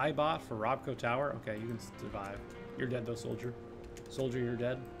iBot for Robco Tower? Okay, you can survive. You're dead though, soldier. Soldier, you're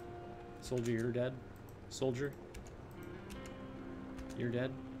dead. Soldier, you're dead. Soldier. You're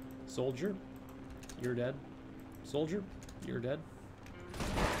dead. Soldier. You're dead. Soldier. You're dead.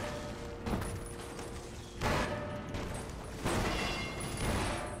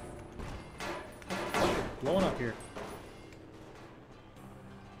 Blowing up here.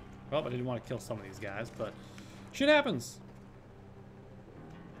 Well, I didn't want to kill some of these guys, but shit happens.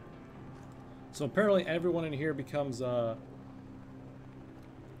 So apparently everyone in here becomes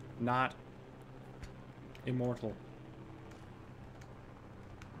not immortal.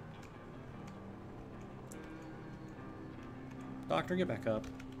 Doctor, get back up.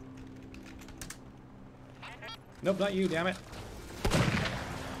 Nope, not you, damn it.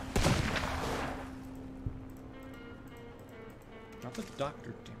 Not the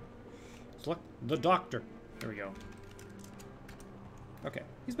doctor, damn it. Select the doctor. There we go. Okay,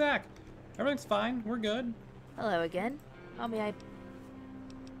 he's back. Everything's fine. We're good. Hello again. How may I...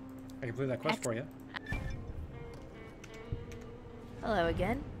 I can play that quest for you. Hello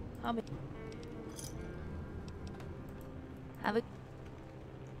again. How may... Have a...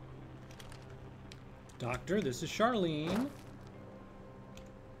 Doctor, this is Charlene.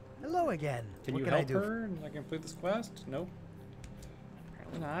 Hello again. Can What you can I help do? her and I can complete this quest? Nope.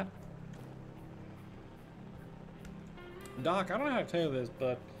 Apparently not. Doc, I don't know how to tell you this,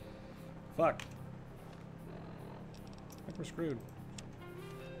 but fuck. I think we're screwed.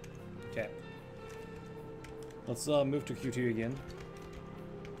 Okay. Let's move to Q2 again.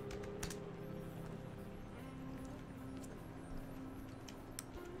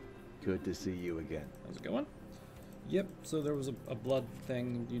 Good to see you again. How's it going? Yep, so there was a blood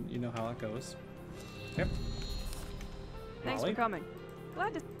thing. You know how that goes. Yep. Thanks Molly? for coming.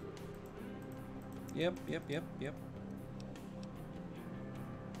 Glad to... Yep.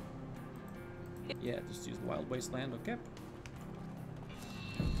 Yeah, just use the Wild Wasteland, okay.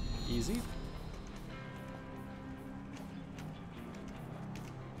 Easy.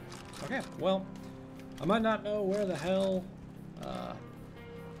 Okay, well, I might not know where the hell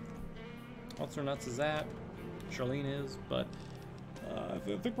What's her nuts is that? Charlene is, but I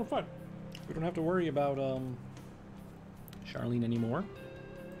think we're fine. We don't have to worry about Charlene anymore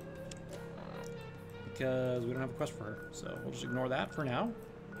because we don't have a quest for her. So we'll just ignore that for now.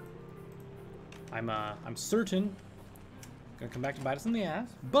 I'm certain gonna come back to bite us in the ass,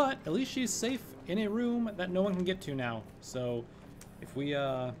 but at least she's safe in a room that no one can get to now. So if we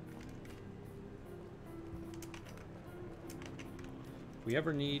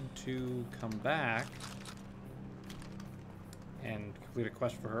ever need to come back and complete a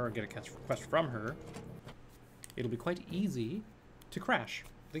quest for her or get a quest from her, it'll be quite easy to crash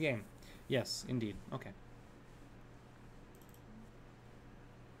the game. Yes, indeed. Okay.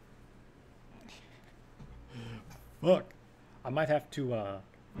 Fuck. I might have to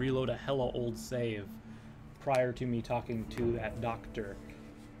reload a hella old save prior to me talking to that doctor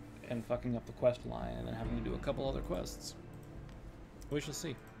and fucking up the quest line and then having to do a couple other quests. We shall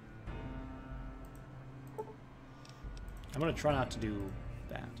see. I'm gonna try not to do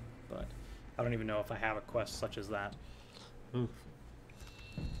that, but I don't even know if I have a quest such as that. Oof.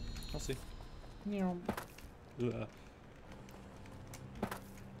 I'll see. Yeah.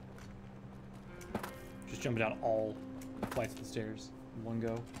 Just jumping down all flights of the stairs in one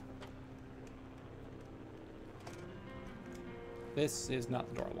go. This is not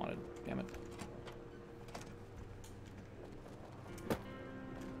the door I wanted. Damn it.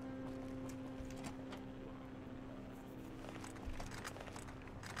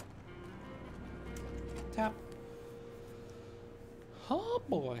 Tap. Oh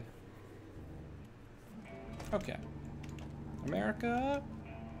boy. Okay. America.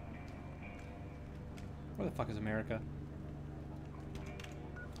 Where the fuck is America?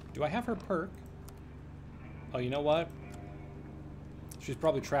 Do I have her perk? Oh, you know what? She's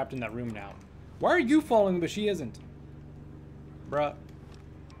probably trapped in that room now. Why are you following but she isn't? Bruh.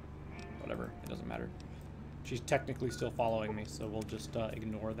 Whatever. It doesn't matter. She's technically still following me, so we'll just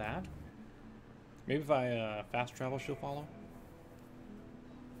ignore that. Maybe if I fast travel, she'll follow.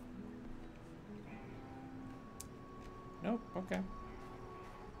 Nope. Okay.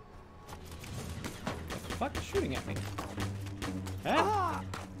 What the fuck is shooting at me? Huh?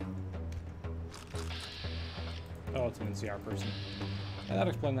 Oh, it's an NCR person. Yeah, that'll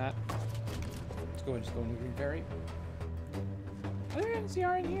explain that. Let's go ahead and just go into Green Ferry. Are there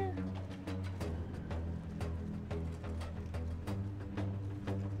NCR in here?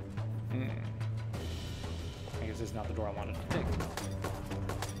 I guess this is not the door I wanted to take.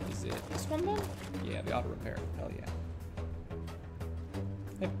 Is it this one then? Yeah, the auto repair. Hell yeah.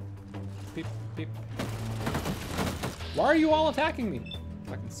 Hey. Beep, beep. Why are you all attacking me?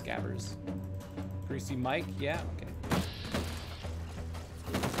 Fucking scabbers. Greasy Mike? Yeah, okay.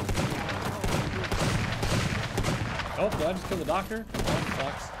 Oh, did I just kill the doctor? Oh, that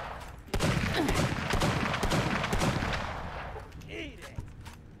sucks.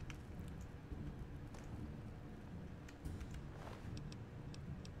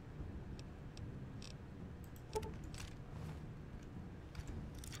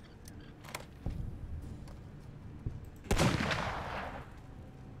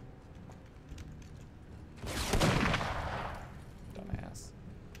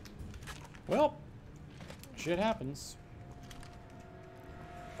 Well, shit happens.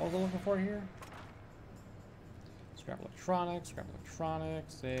 What was I looking for here? Scrap electronics,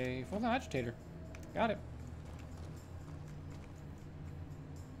 a full agitator. Got it.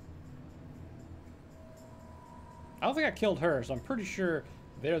 I don't think I killed her, so I'm pretty sure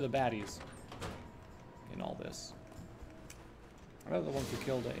they're the baddies in all this. They're the ones who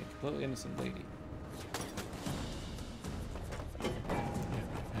killed a completely innocent lady.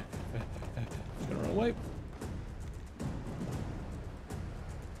 Gonna run away.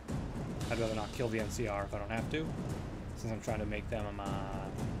 I'd rather not kill the NCR if I don't have to, since I'm trying to make them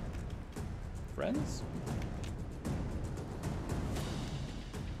friends.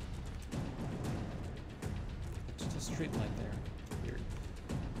 Just a street light there. Weird.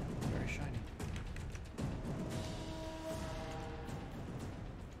 Very shiny.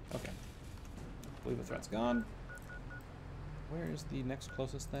 Okay. I believe the threat's gone. Where is the next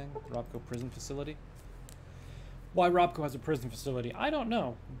closest thing? Robco prison facility? Why Robco has a prison facility, I don't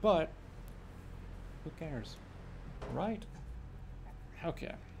know, but who cares? Right?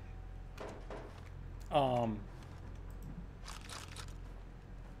 Okay.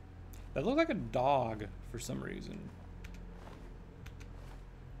 That looked like a dog for some reason.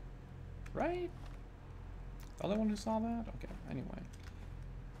 Right? The other one who saw that? Okay, anyway.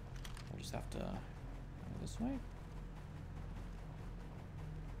 We'll just have to go this way.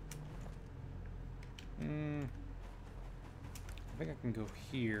 I think I can go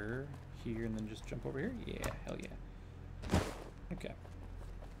here, here and then just jump over here? Yeah, hell yeah. Okay.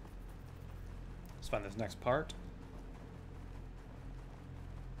 Let's find this next part.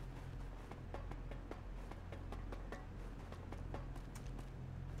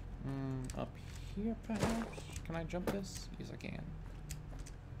 Up here, perhaps? Can I jump this? Yes, I can.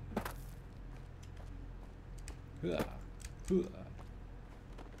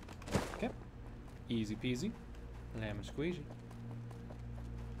 Okay. Easy peasy. Lemon squeezy.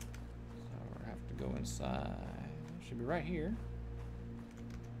 So we have to go inside. Should be right here.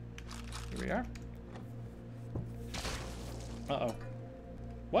 Here we are. Uh-oh.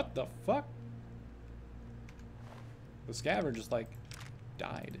 What the fuck? The scavenger just, like,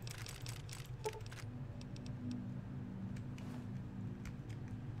 died.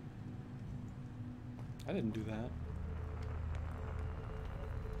 I didn't do that.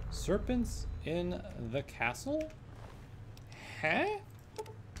 Serpents in the castle? Huh?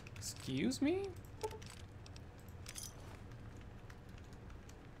 Excuse me? What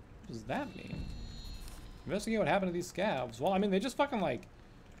does that mean? Investigate what happened to these scabs. Well, I mean, they just fucking, like,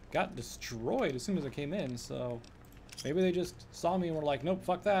 got destroyed as soon as I came in, so maybe they just saw me and were like, nope,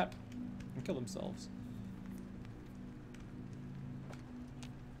 fuck that, and killed themselves.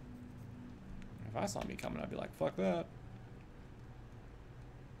 If I saw me coming, I'd be like, fuck that.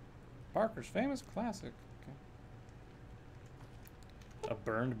 Parker's famous classic. Okay. A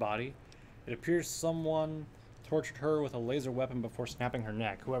burned body. It appears someone tortured her with a laser weapon before snapping her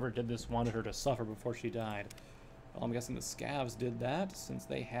neck. Whoever did this wanted her to suffer before she died. Well, I'm guessing the scavs did that since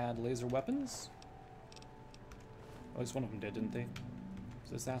they had laser weapons. At least one of them did, didn't they? Is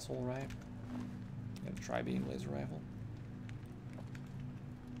this asshole right? Got a tri-beam laser rifle.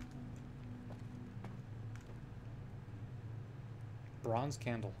 Bronze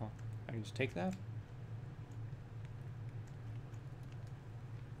candle, huh? I can just take that?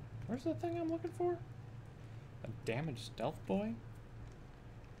 Where's the thing I'm looking for? A damaged stealth boy?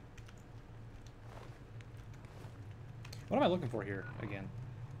 What am I looking for here, again?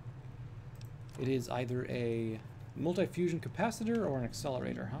 It is either a multi-fusion capacitor or an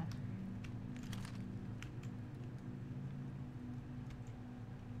accelerator, huh?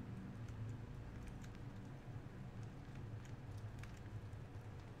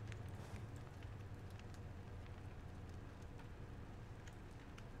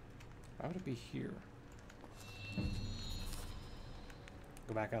 Why would it be here?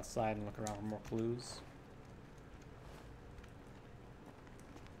 Go back outside and look around for more clues.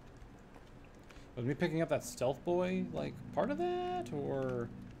 Was me picking up that stealth boy, like, part of that, or...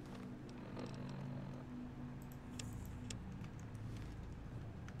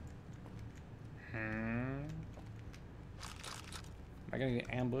 Am I gonna get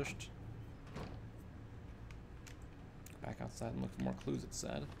ambushed? Go back outside and look for more clues, it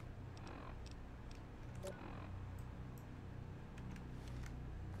said.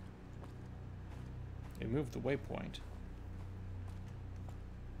 It moved the waypoint.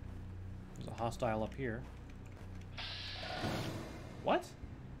 There's a hostile up here. What?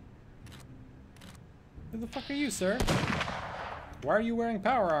 Who the fuck are you, sir? Why are you wearing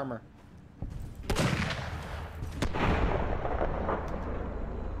power armor?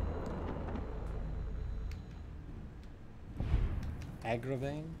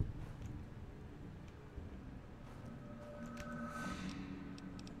 Aggravating?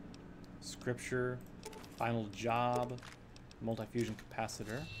 Scripture. Final job. Multi-fusion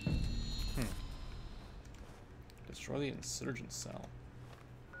capacitor. Destroy the insurgent cell.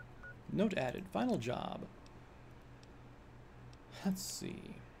 Note added. Final job. Let's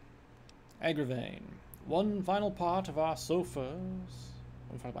see. Aggravating. One final part of our sofas.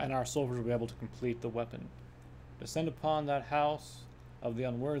 And our soldiers will be able to complete the weapon. Descend upon that house of the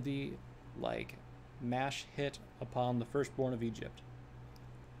unworthy like mash hit upon the firstborn of Egypt.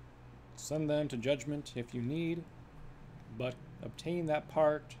 Send them to judgment if you need, but obtain that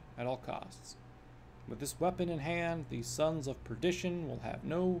part at all costs. With this weapon in hand, the sons of perdition will have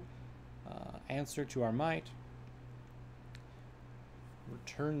no answer to our might.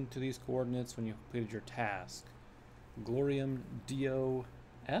 Return to these coordinates when you completed your task. Glorium Dio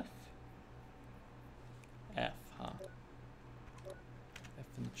F? F, huh? F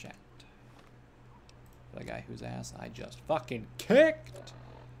in the chat. The guy whose ass I just fucking kicked!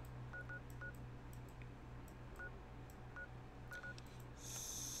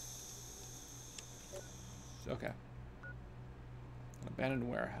 Okay. An abandoned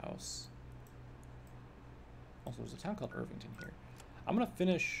warehouse. Also, there's a town called Irvington here. I'm gonna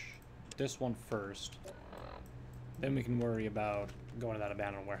finish this one first. Then we can worry about going to that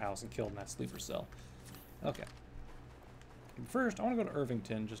abandoned warehouse and killing that sleeper cell. Okay. First, I want to go to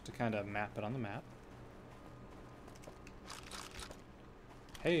Irvington just to kind of map it on the map.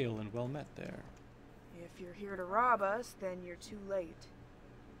 Hail and well met there. If you're here to rob us, then you're too late.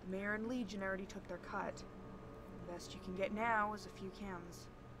 The Mayor and Legion already took their cut. The best you can get now is a few chems.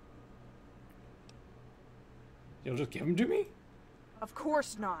 You'll just give them to me? Of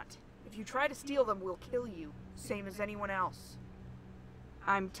course not. If you try to steal them, we'll kill you, same as anyone else.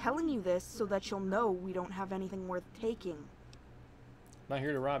 I'm telling you this so that you'll know we don't have anything worth taking. Not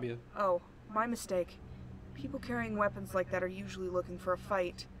here to rob you. Oh, my mistake. People carrying weapons like that are usually looking for a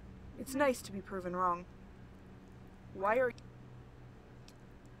fight. It's nice to be proven wrong. Why are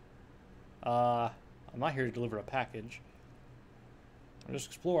I'm not here to deliver a package. I'm just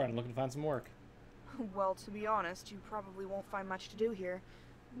exploring and looking to find some work. Well, to be honest, you probably won't find much to do here,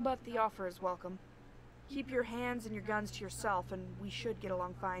 but the offer is welcome. Keep your hands and your guns to yourself, and we should get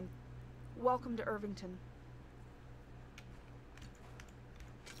along fine. Welcome to Irvington.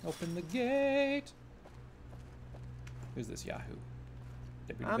 Open the gate! Who's this Yahoo?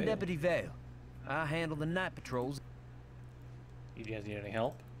 Deputy I'm Vale. Deputy Vale. I handle the night patrols. You guys need any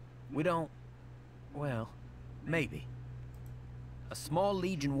help? We don't... well, maybe. A small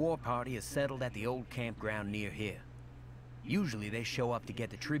Legion war party is settled at the old campground near here. Usually they show up to get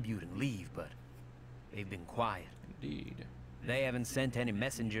the tribute and leave, but they've been quiet. Indeed. They haven't sent any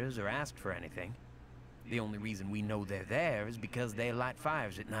messengers or asked for anything. The only reason we know they're there is because they light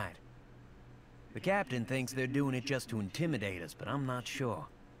fires at night. The captain thinks they're doing it just to intimidate us, but I'm not sure.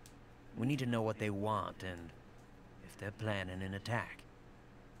 We need to know what they want and if they're planning an attack.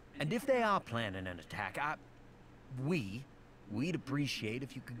 And if they are planning an attack, we'd appreciate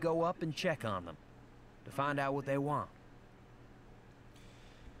if you could go up and check on them to find out what they want.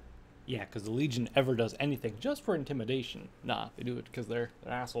 Yeah, because the Legion ever does anything just for intimidation. Nah, they do it because they're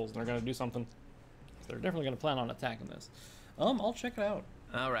assholes and they're going to do something. So they're definitely going to plan on attacking this. I'll check it out.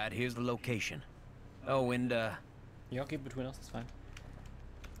 Alright, here's the location. Oh, and, Yeah, I'll keep it between us, that's fine.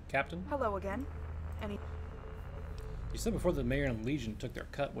 Captain? Hello again. You said before the Mayor and Legion took their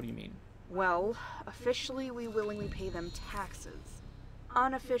cut. What do you mean? Well, officially we willingly pay them taxes.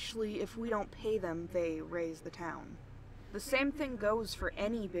 Unofficially, if we don't pay them, they raise the town. The same thing goes for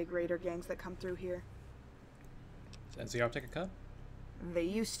any big raider gangs that come through here. Does NCR take a cut? They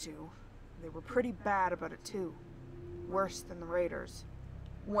used to. They were pretty bad about it too. Worse than the raiders.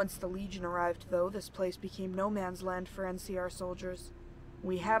 Once the Legion arrived, though, this place became no man's land for NCR soldiers.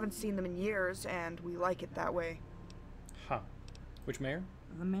 We haven't seen them in years, and we like it that way. Huh. Which mayor?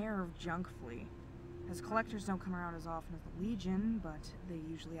 The mayor of Junkfleet. His collectors don't come around as often as the Legion, but they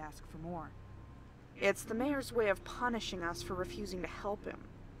usually ask for more. It's the mayor's way of punishing us for refusing to help him.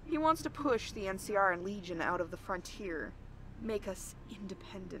 He wants to push the NCR and Legion out of the frontier, make us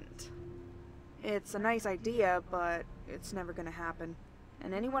independent. It's a nice idea, but it's never gonna happen.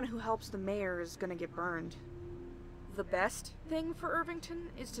 And anyone who helps the mayor is gonna get burned. The best thing for Irvington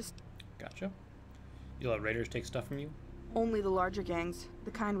is to... Gotcha. You let raiders take stuff from you? Only the larger gangs,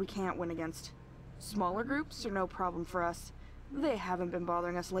 the kind we can't win against. Smaller groups are no problem for us. They haven't been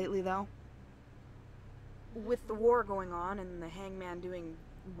bothering us lately, though. With the war going on and the hangman doing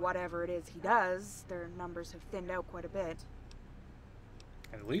whatever it is he does, their numbers have thinned out quite a bit.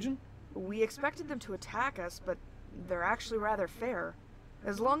 And the Legion? We expected them to attack us, but they're actually rather fair.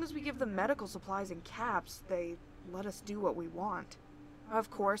 As long as we give them medical supplies and caps, they let us do what we want.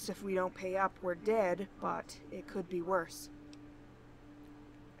 Of course, if we don't pay up, we're dead, but it could be worse.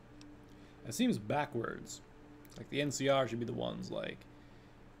 It seems backwards. Like the NCR should be the ones like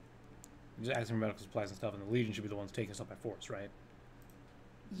just asking for medical supplies and stuff, and the Legion should be the ones taking stuff by force, right?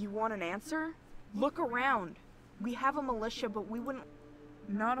 You want an answer? Look around. We have a militia, but we wouldn't...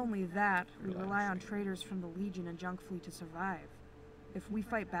 Not only that, we rely on traders from the Legion and Junkfleet to survive. If we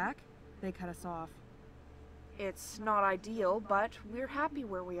fight back, they cut us off. It's not ideal, but we're happy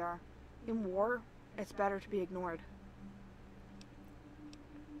where we are. In war, it's better to be ignored.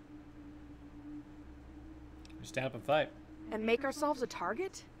 We stand up and fight. And make ourselves a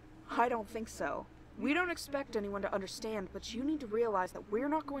target? I don't think so. We don't expect anyone to understand, but you need to realize that we're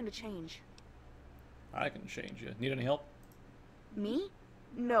not going to change. I can change you. Need any help? Me?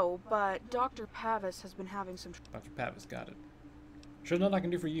 No, but Dr. Pavis has been having some... Dr. Pavis, got it. Sure, nothing I can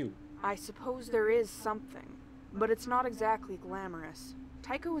do for you. I suppose there is something, but it's not exactly glamorous.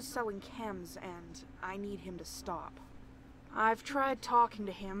 Tycho is selling chems, and I need him to stop. I've tried talking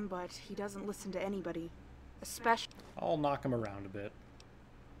to him, but he doesn't listen to anybody. Especially... I'll knock him around a bit.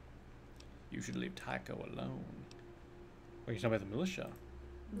 You should leave Tycho alone. What are you talking about the militia?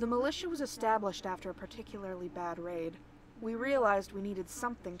 The militia was established after a particularly bad raid. We realized we needed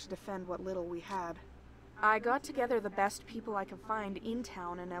something to defend what little we had. I got together the best people I could find in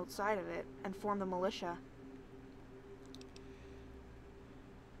town and outside of it, and formed the militia.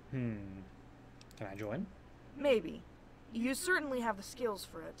 Can I join? Maybe. You certainly have the skills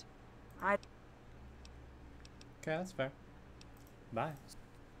for it. Okay, that's fair. Bye.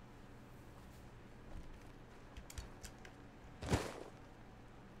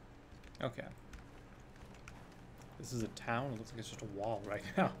 Okay. This is a town. It looks like it's just a wall right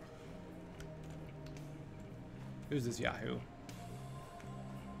now. Who's this Yahoo?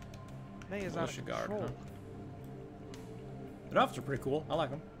 Mayor's out of Militia guard, control. huh? The officers are pretty cool. I like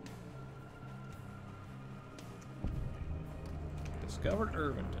them. Discovered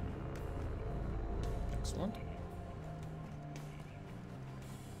Irvington. Excellent.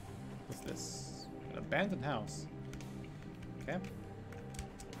 What's this? An abandoned house. Okay.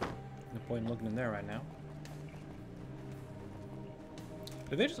 No point in looking in there right now.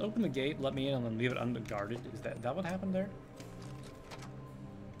 Did they just open the gate, let me in, and then leave it unguarded? Is that what happened there?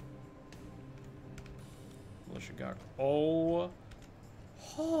 Militia guard. Oh,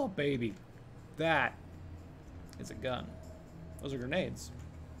 baby, that is a gun. Those are grenades.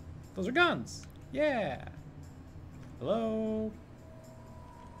 Those are guns. Yeah. Hello.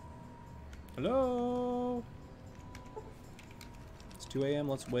 Hello. It's 2 a.m.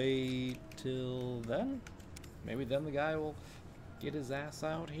 Let's wait till then. Maybe then the guy will get his ass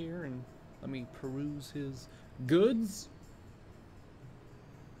out here and let me peruse his goods.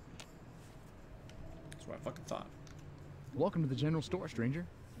 That's what I fucking thought. Welcome to the general store, stranger.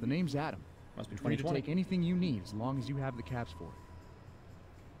 The name's Adam. Must be Free to 2020. take anything you need as long as you have the caps for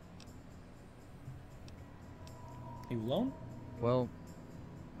it. You alone? Well,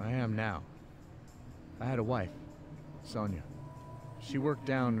 I am now. I had a wife, Sonia. She worked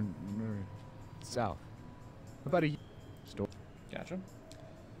down south. About a store. Gotcha.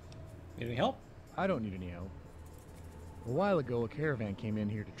 Need any help? I don't need any help. A while ago, a caravan came in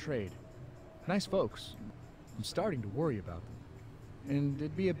here to trade. Nice folks. I'm starting to worry about them. And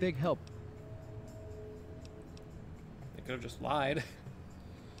it'd be a big help. They could have just lied.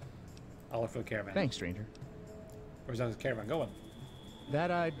 I'll look for the caravan. Thanks, stranger. Where's that caravan going?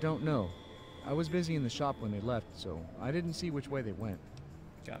 That I don't know. I was busy in the shop when they left, so I didn't see which way they went.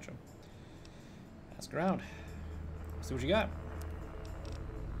 Gotcha. Ask around. See what you got.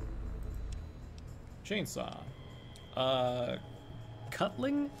 Chainsaw.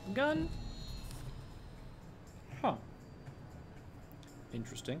 Cutling gun? Huh.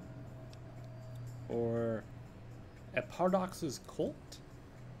 Interesting. Or Epardox's Colt?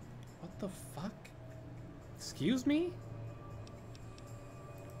 What the fuck? Excuse me?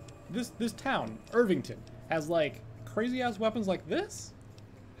 This town, Irvington, has like crazy ass weapons like this?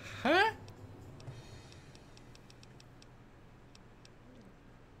 Huh?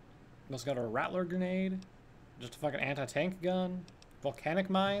 Also got a Rattler grenade, just a fucking anti-tank gun, volcanic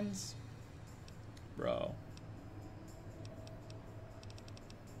mines. Bro.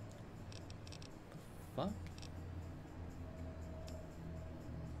 The fuck?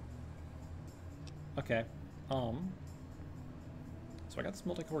 Okay. So I got this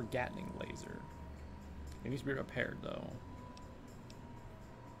multi-core Gatling laser. It needs to be repaired though.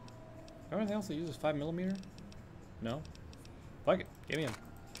 Anything else that uses 5mm? No? Fuck it. Get me in.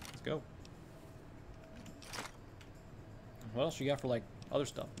 Let's go. What else you got for like other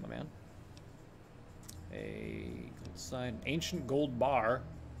stuff, my man? A gold sign, ancient gold bar.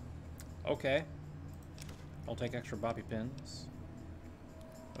 Okay. I'll take extra bobby pins.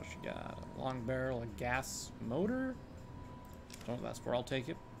 What else you got? A long barrel, a gas motor. Don't know what that's for. I'll take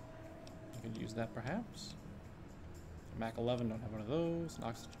it. I could use that perhaps. Mac 11, don't have one of those. An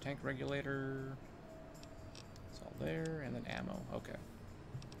oxygen tank regulator. It's all there. And then ammo. Okay.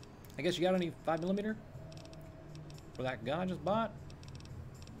 I guess you got any 5mm? For that gun I just bought?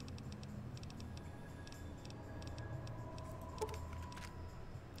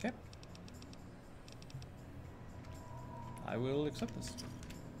 Okay. I will accept this.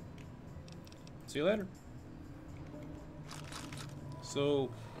 See you later. So,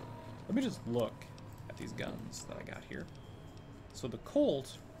 let me just look at these guns that I got here. So the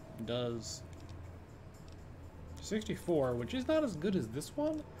Colt does 64, which is not as good as this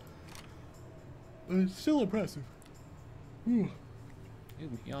one, but it's still impressive. Excuse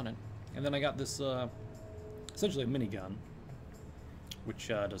me, yawning. And then I got this, essentially a minigun, which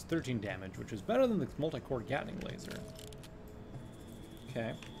does 13 damage, which is better than the multi-core Gatling laser.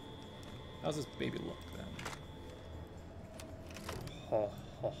 Okay. How's this baby look then? Ho,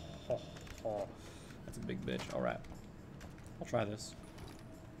 ho, ho, ho. That's a big bitch. Alright. I'll try this.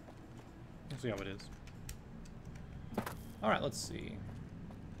 Let's see how it is. Alright, let's see.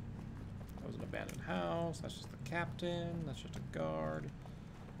 That was an abandoned house. That's just the captain. That's just a guard.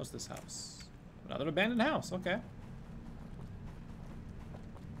 What's this house? Another abandoned house. Okay.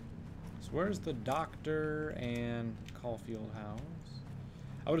 So where's the doctor and Caulfield house?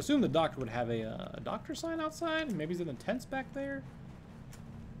 I would assume the doctor would have a doctor sign outside. Maybe he's in the tents back there.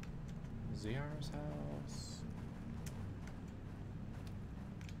 ZR's house.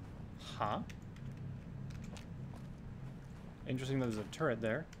 Huh? Interesting that there's a turret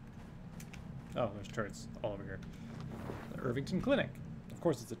there. Oh, there's turrets all over here. The Irvington Clinic. Of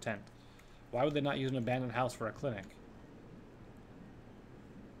course it's a tent. Why would they not use an abandoned house for a clinic?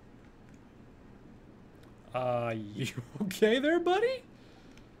 You okay there, buddy?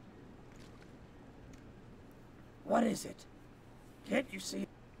 What is it? Can't you see?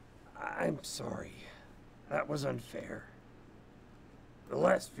 I'm sorry. That was unfair. The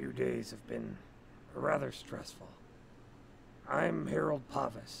last few days have been rather stressful. I'm Harold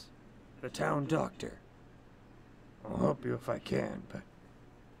Pavis, the town doctor. I'll help you if I can, but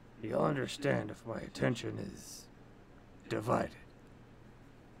you'll understand if my attention is divided.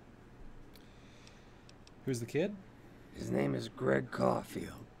 Who's the kid? His name is Greg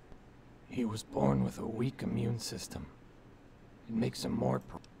Caulfield. He was born with a weak immune system. It makes him more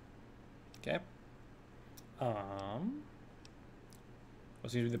Okay.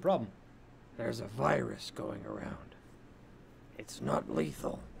 What seems to be the problem? There's a virus going around. It's not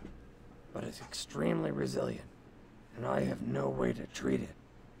lethal, but it's extremely resilient, and I have no way to treat it.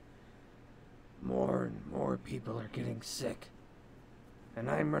 More and more people are getting sick, and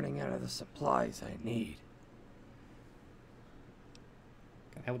I'm running out of the supplies I need.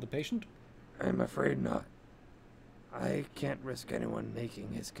 Can I help with the patient? I'm afraid not. I can't risk anyone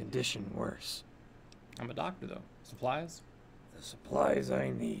making his condition worse. I'm a doctor, though. Supplies? The supplies I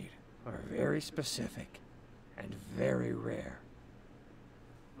need are very specific and very rare.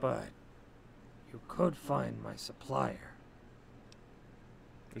 But you could find my supplier.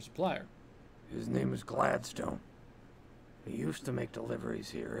 Your supplier? His name is Gladstone. He used to make deliveries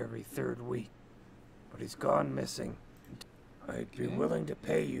here every third week, but he's gone missing. I'd be willing to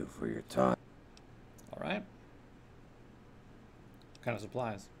pay you for your time. All right. What kind of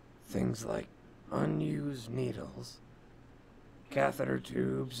supplies? Things like unused needles, catheter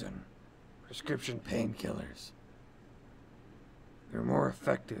tubes, and prescription painkillers. They're more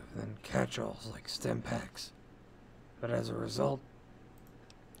effective than catch-alls like stim packs. But as a result...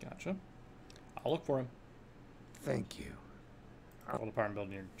 Gotcha. I'll look for him. Thank you. Old apartment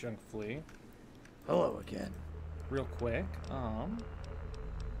building near Junk Flea. Hello again. Real quick,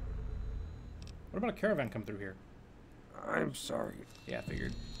 what about a caravan come through here? I'm sorry. Yeah, I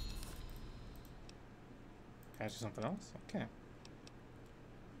figured. Can I ask you something else? Okay.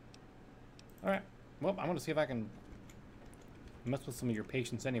 Alright. Well, I'm gonna see if I can mess with some of your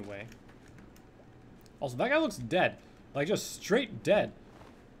patients anyway. Also, that guy looks dead. Like, just straight dead.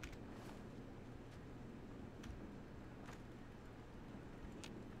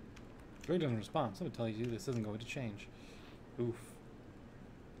 Dre doesn't respond. Somebody tell you this isn't going to change. Oof.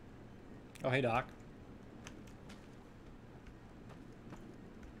 Oh, hey, Doc.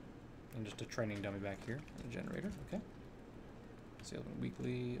 And just a training dummy back here. And a generator. Okay. Salesman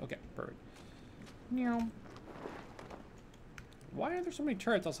weekly. Okay, perfect. Meow. Why are there so many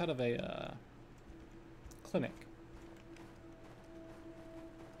turrets outside of a clinic?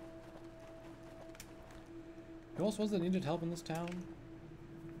 Who else was that needed help in this town?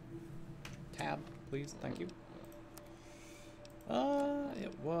 Tab, please. Thank you.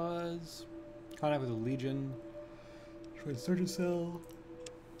 It was contact with the Legion. Try to search a cell.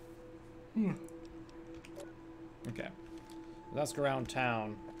 Okay. Let's go around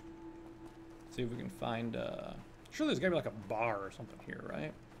town. See if we can find, surely there's gotta be like a bar or something here,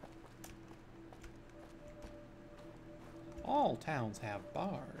 right? All towns have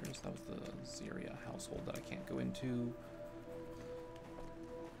bars. That was the Zeria household that I can't go into.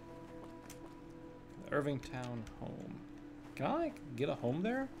 The Irvingtown home. Can I like, get a home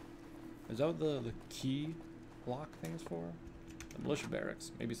there? Is that what the key lock thing's for? The militia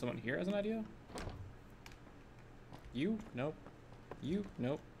barracks. Maybe someone here has an idea? You? Nope. You?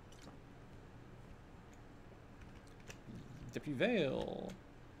 Nope. Deputy Vale.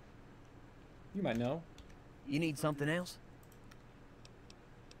 You might know. You need something else?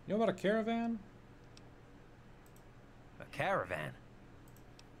 You know about a caravan? A caravan?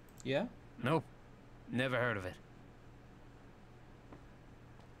 Yeah? Nope. Never heard of it.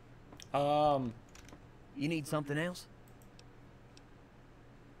 You need something else?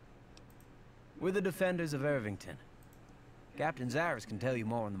 We're the defenders of Irvington. Captain Zaris can tell you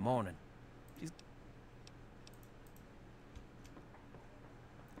more in the morning.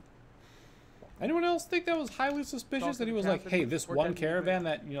 Anyone else think that was highly suspicious? That he was like, hey, this one caravan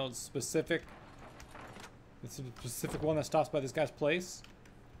that, you know, specific... It's a specific one that stops by this guy's place?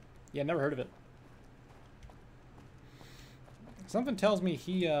 Yeah, never heard of it. Something tells me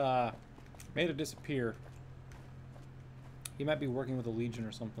he, made it disappear. He might be working with the Legion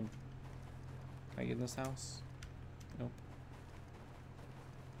or something. Can I get in this house? Nope.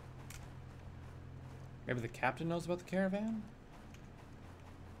 Maybe the captain knows about the caravan?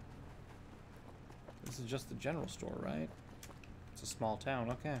 This is just the general store, right? It's a small town,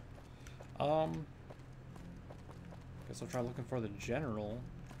 okay. Guess I'll try looking for the general.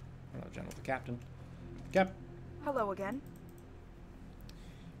 Or not general, the captain. Cap. Hello again.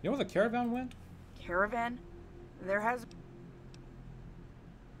 You know where the caravan went? Caravan? There has...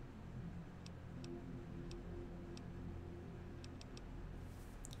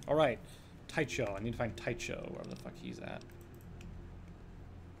 Alright. Taicho. I need to find Taicho, wherever the fuck he's at.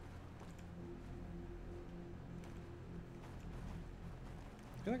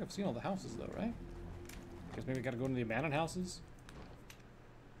 I feel like I've seen all the houses though, right? Guess maybe gotta go into the abandoned houses?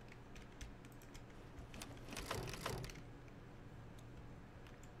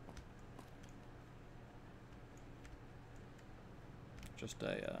 Just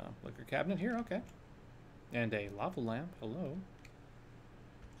a liquor cabinet here, okay. And a lava lamp, hello.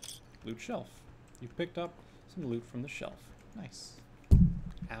 Loot shelf. You picked up some loot from the shelf. Nice.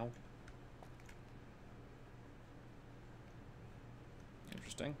 Ow.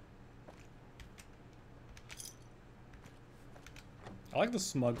 Interesting. I like the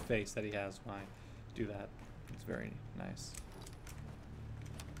smug face that he has when I do that. It's very nice.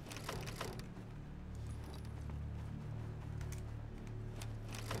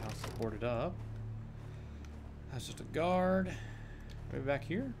 The house is boarded up. That's just a guard. Maybe back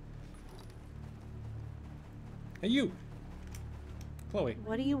here? Hey, you! Chloe.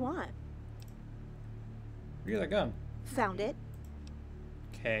 What do you want? Where's that gun? Found it.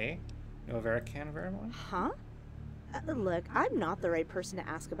 Okay. You know a Verican very much? Huh? Look, I'm not the right person to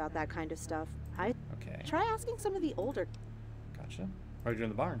ask about that kind of stuff. Okay. Try asking some of the older. Gotcha. What are you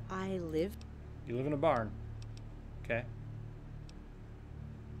doing in the barn? I live. You live in a barn. Okay.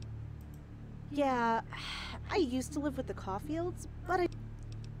 Yeah, I used to live with the Caulfields, but Where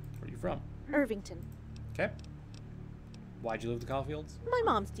are you from? Irvington. Okay. Why'd you live with the Caulfields? My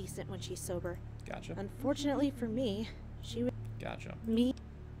mom's decent when she's sober. Gotcha. Unfortunately for me, she would. Gotcha. Me.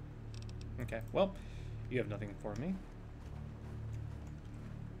 Okay. Well, you have nothing for me.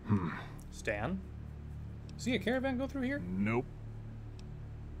 Stan? See a caravan go through here? Nope.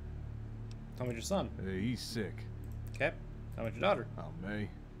 Tell me your son. Hey, he's sick. Okay. Tell me your daughter. Oh, May.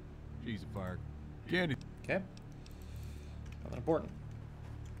 She's a fire. Candy. Okay. Nothing important.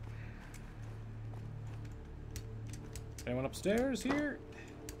 Anyone upstairs here?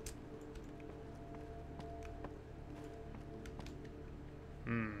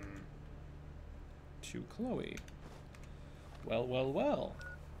 To Chloe. Well, well, well.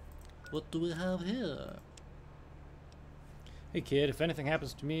 What do we have here? Hey kid, if anything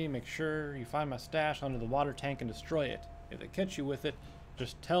happens to me, make sure you find my stash under the water tank and destroy it. If they catch you with it,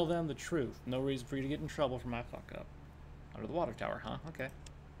 just tell them the truth. No reason for you to get in trouble for my fuck up. Under the water tower, huh? Okay.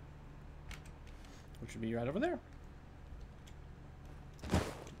 Which should be right over there.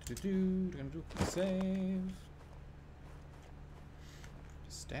 Gonna do a quick save.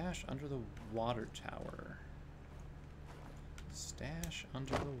 Stash under the water tower. Stash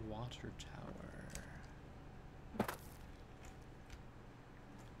under the water tower.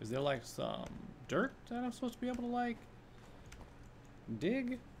 Is there like some dirt that I'm supposed to be able to like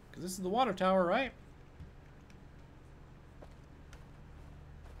dig? Because this is the water tower, right?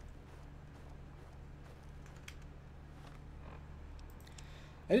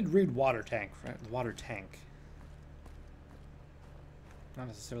 I did read water tank, right? Water tank. Not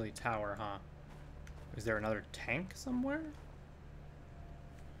necessarily tower, huh? Is there another tank somewhere?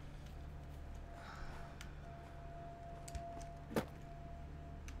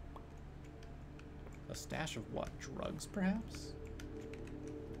 A stash of what? Drugs, perhaps?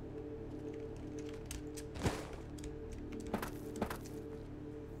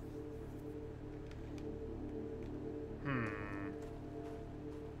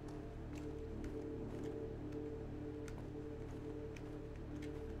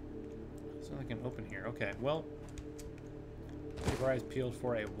 I can open here. Okay, well, keep our eyes peeled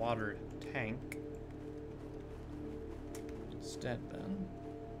for a water tank instead then.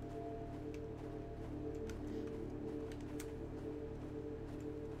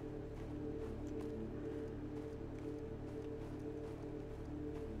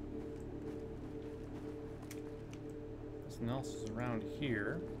 Nothing else is around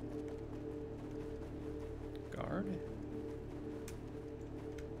here. Graveyard.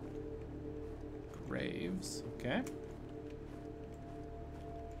 Graves. Okay.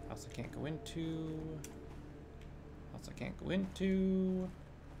 House I can't go into. House I can't go into.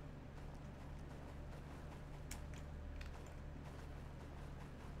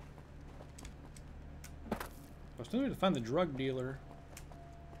 I still need to find the drug dealer.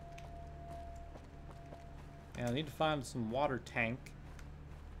 And I need to find some water tank.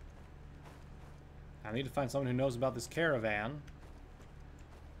 I need to find someone who knows about this caravan.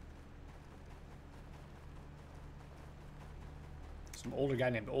 Some older guy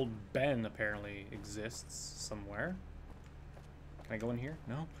named Old Ben apparently exists somewhere. Can I go in here?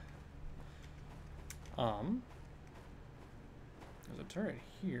 No. There's a turret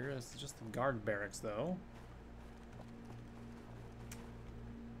here. That's just the guard barracks, though.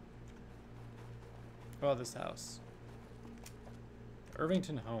 What about this house?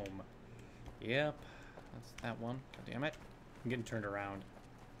 Irvington Home. Yep, that's that one. God damn it. I'm getting turned around.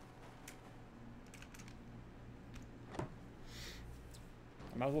 I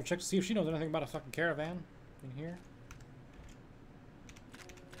might as well check to see if she knows anything about a fucking caravan in here.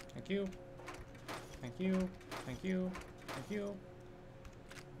 Thank you. Thank you. Thank you. Thank you.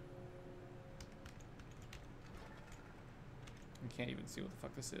 I can't even see what the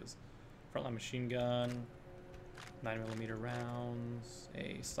fuck this is. Frontline machine gun. 9mm rounds.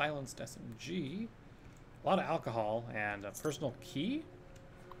 A silenced SMG. A lot of alcohol and a personal key.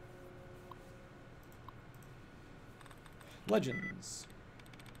 Legends.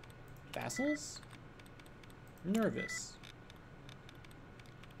 Vassals? Nervous.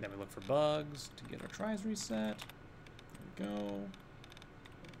 Then we look for bugs to get our tries reset. There we go.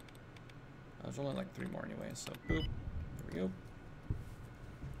 There's only like 3 more anyway, so boop. There we go.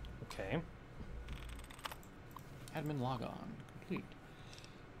 Okay. Admin log on. Complete.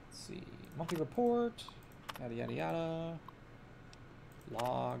 Let's see. Monthly report. Yada yada yada.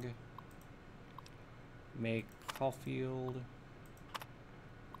 Log. Make Caulfield.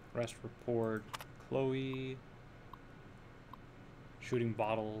 Rest report. Chloe. Shooting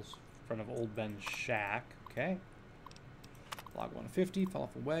bottles in front of Old Ben's shack. Okay. Log 150. Fell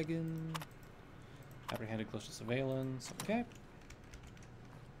off a wagon. Apprehended close to surveillance. Okay.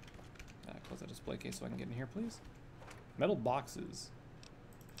 Close that display case so I can get in here, please. Metal boxes.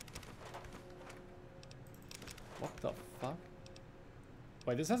 What the fuck?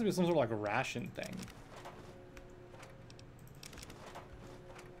 Wait, this has to be some sort of like a ration thing.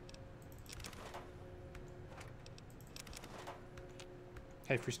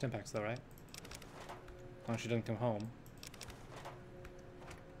 Hey, free stim packs though, right? As long as she doesn't come home.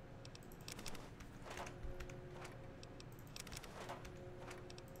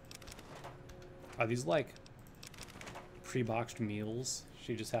 Are these like pre-boxed meals?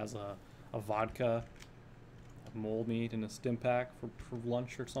 She just has a vodka, a mole meat, and a stim pack for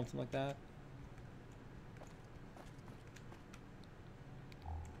lunch or something like that.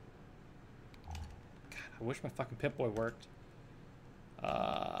 God, I wish my fucking Pip-Boy worked.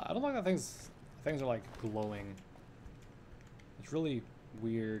 I don't like that things are like glowing. It's really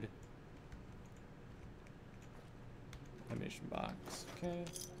weird. Ammunition box, okay.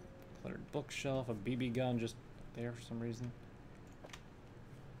 Cluttered bookshelf, a BB gun just there for some reason.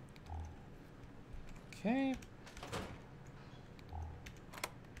 Okay.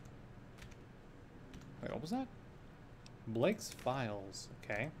 Wait, what was that? Blake's files,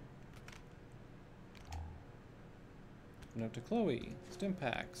 okay. Note to Chloe. Stim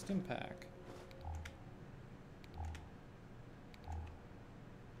pack, stim pack.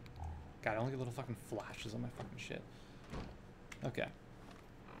 God, I only get little fucking flashes on my fucking shit. Okay.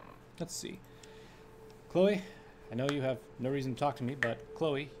 Let's see. Chloe, I know you have no reason to talk to me, but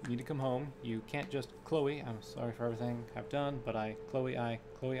Chloe, you need to come home. You can't just, Chloe, I'm sorry for everything I've done, but Chloe, I'm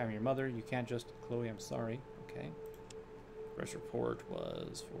your mother. You can't just, Chloe, I'm sorry. Okay. Rest report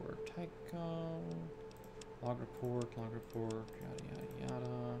was for Tycho. Log report, yada, yada,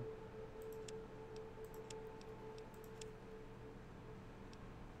 yada.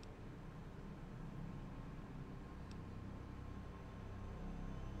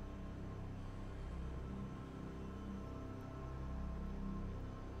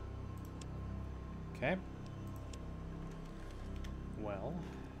 Okay. Well,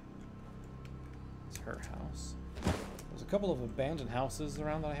 it's her house. There's a couple of abandoned houses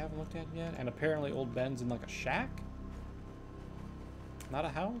around that I haven't looked at yet, and apparently Old Ben's in like a shack? Not a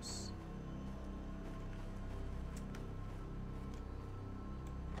house?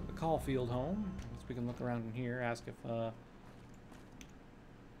 The Caulfield home. I guess we can look around in here, ask if,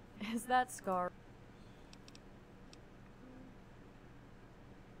 Is that Scar?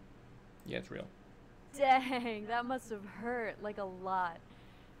 yeah, it's real. Dang, that must have hurt, like a lot.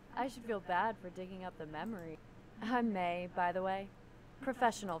 I should feel bad for digging up the memory. I'm May, by the way.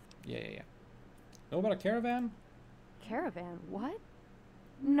 Professional. Yeah. Know about a caravan? Caravan? What?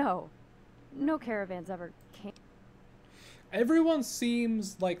 No. No caravans ever came. Everyone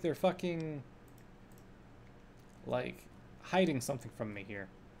seems like they're fucking... like, hiding something from me here.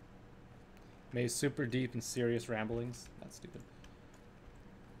 May's super deep and serious ramblings. That's stupid.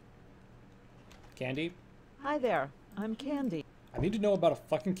 Candy? Hi there, I'm Candy. I need to know about a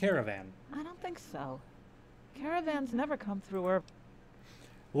fucking caravan. I don't think so. Caravans never come through Earth.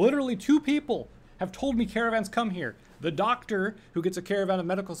 Literally 2 people have told me caravans come here. The doctor, who gets a caravan of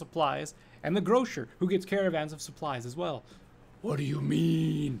medical supplies, and the grocer, who gets caravans of supplies as well. What do you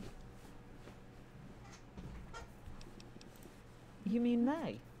mean? You mean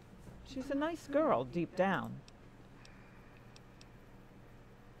May? She's a nice girl, deep down.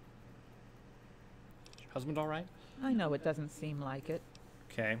 Is your husband alright? I know it doesn't seem like it.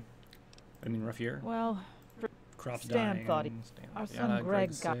 Okay. I mean, rough year? Well, Crops Stan dying. thought our son Greg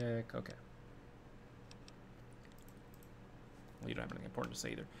got sick. Okay. Well, you don't have anything important to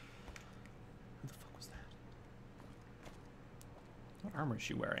say either. Who the fuck was that? What armor is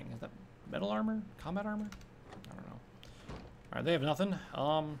she wearing? Is that metal armor? Combat armor? I don't know. Alright, they have nothing.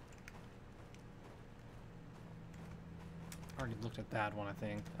 Already looked at that one, I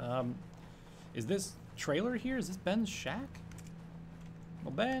think. Is this trailer here? Is this Ben's shack?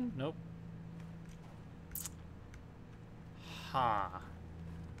 Well, Ben? Nope. Ha.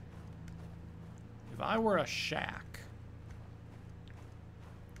 If I were a shack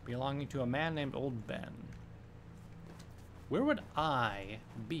belonging to a man named Old Ben, where would I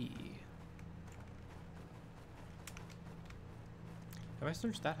be? Have I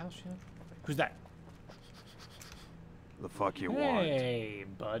searched that house yet? Who's that? The fuck you want? Hey,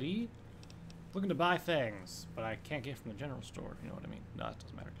 buddy. Looking to buy things, but I can't get from the general store, if you know what I mean. No, it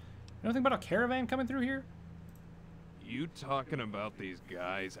doesn't matter. You know anything about a caravan coming through here? You talking about these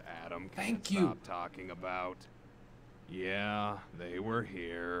guys Adam can't Thank you. stop talking about? Yeah, they were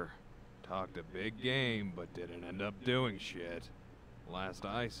here. Talked a big game, but didn't end up doing shit. Last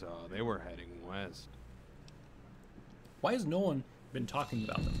I saw, they were heading west. Why has no one been talking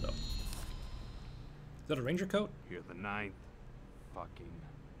about them, though? Is that a ranger coat? You're the 9th fucking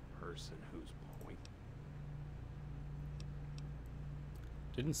person whose point.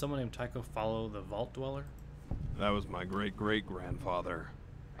 Didn't someone named Tycho follow the Vault Dweller? That was my great-great-grandfather.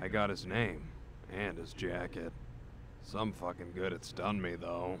 I got his name, and his jacket. Some fucking good it's done me,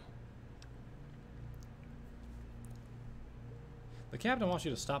 though. The captain wants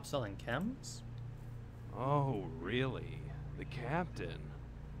you to stop selling chems? Oh, really? The captain?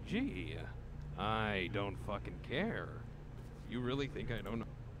 Gee, I don't fucking care. You really think I don't know?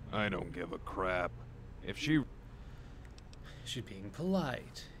 I don't give a crap. If she... She's being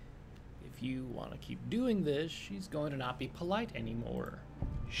polite. If you want to keep doing this, she's going to not be polite anymore.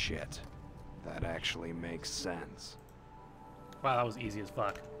 Shit. That actually makes sense. Wow, that was easy as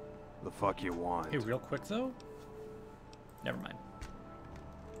fuck. The fuck you want? Hey, real quick though? Never mind.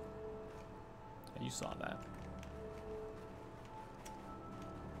 Yeah, you saw that.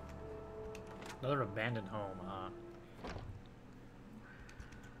 Another abandoned home, huh?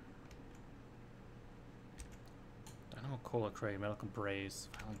 Dynamo cola crate, medical brace,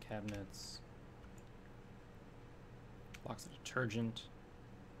 filing cabinets, box of detergent.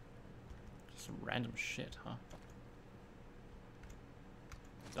 Just some random shit, huh?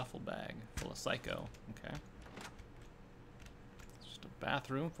 Duffel bag full of psycho. Okay. It's just a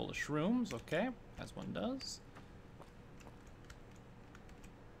bathroom full of shrooms. Okay, as one does.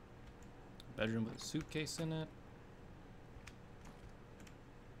 Bedroom with a suitcase in it.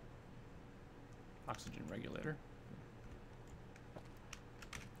 Oxygen regulator.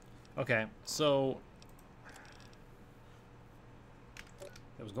 Okay, so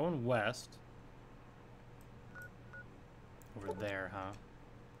it was going west. Over there, huh?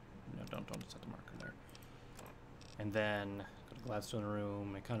 No, don't set the marker there. And then go to Gladstone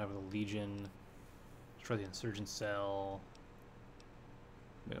room. I kind of have the Legion. Destroy the insurgent cell.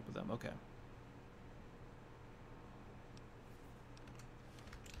 Meet up with them. Okay.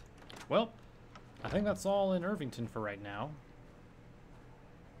 Well, I think that's all in Irvington for right now.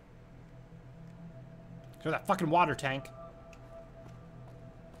 Clear that fucking water tank.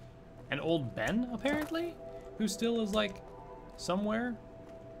 And old Ben, apparently, who still is like somewhere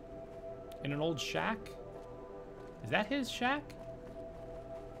in an old shack. Is that his shack?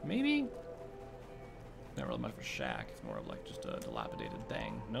 Maybe? Not really much of a shack. It's more of like just a dilapidated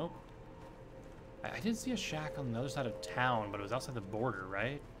thing. Nope. I did see a shack on the other side of town, but it was outside the border,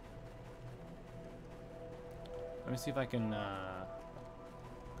 right? Let me see if I can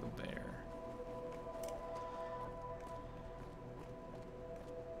go there.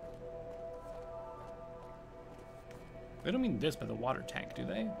 They don't mean this by the water tank, do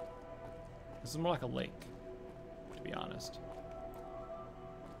they? This is more like a lake, to be honest.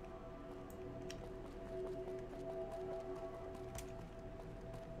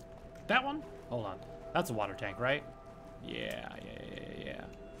 That one? Hold on. That's a water tank, right? Yeah.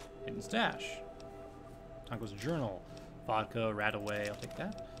 Hidden stash. Tango's journal. Vodka, rat away. I'll take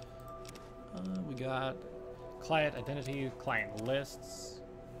that. We got client identity, client lists.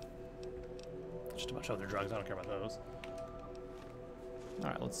 Just a bunch of other drugs. I don't care about those.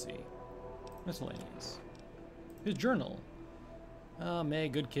 Alright, let's see. Miscellaneous. His journal. May,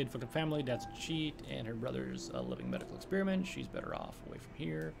 good kid, fucking family, dad's a cheat, and her brother's a living medical experiment. She's better off away from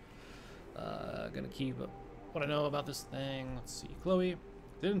here. Gonna keep what I know about this thing. Let's see. Chloe.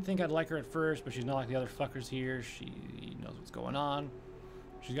 Didn't think I'd like her at first, but she's not like the other fuckers here. She knows what's going on.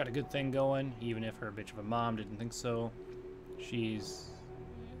 She's got a good thing going, even if her bitch of a mom didn't think so.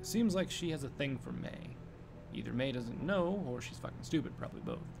 Seems like she has a thing for May. Either May doesn't know, or she's fucking stupid, probably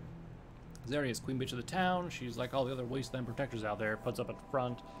both. Zaria's queen bitch of the town. She's like all the other wasteland protectors out there, puts up at the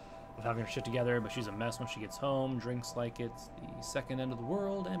front of having her shit together, but she's a mess when she gets home, drinks like it's the second end of the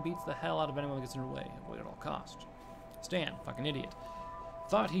world, and beats the hell out of anyone that gets in her way. Avoid at all costs. Stan, fucking idiot.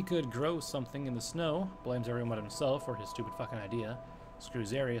 Thought he could grow something in the snow. Blames everyone but himself for his stupid fucking idea.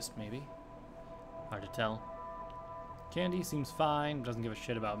 Screws Arius, maybe. Hard to tell. Candy seems fine, doesn't give a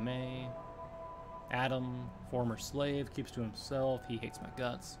shit about May. Adam, former slave, keeps to himself. He hates my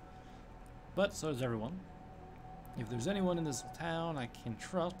guts. But so does everyone. If there's anyone in this town I can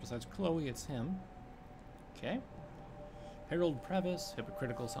trust besides Chloe, it's him. Okay. Harold Previs,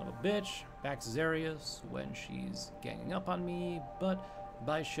 hypocritical son of a bitch, backs Zarius when she's ganging up on me, but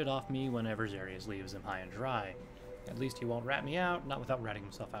buys shit off me whenever Zarius leaves him high and dry. At least he won't rat me out, not without ratting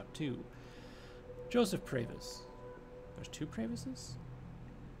himself out too. Joseph Previs. There's two Previses?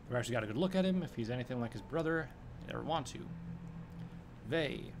 I've actually got a good look at him. If he's anything like his brother, I never want to.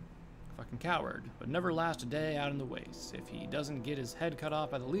 Vey. Fucking coward, but never last a day out in the wastes. If he doesn't get his head cut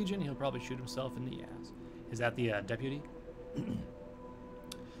off by the Legion, he'll probably shoot himself in the ass. Is that the deputy?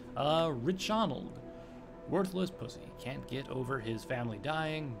 Rich Arnold. Worthless pussy. Can't get over his family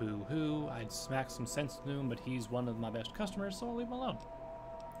dying. Boo-hoo. I'd smack some sense into him, but he's one of my best customers, so I'll leave him alone.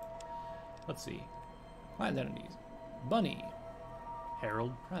 Let's see. Client enemies. Bunny.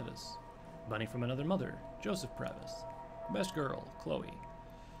 Harold Previs. Bunny from another mother. Joseph Previs. Best girl. Chloe.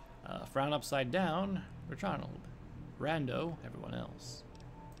 Frown upside down. Rich Arnold. Rando. Everyone else.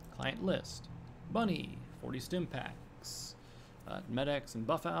 Client list. Bunny. 40 stim packs. Med-X and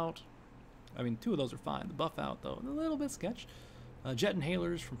Buff Out. I mean, two of those are fine. The Buff Out, though, a little bit sketch. Jet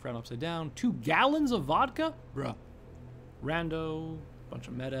inhalers from Frown Upside Down. 2 gallons of vodka? Bruh. Rando. Bunch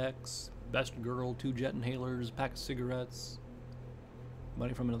of Med-X. Best girl. 2 jet inhalers. A pack of cigarettes.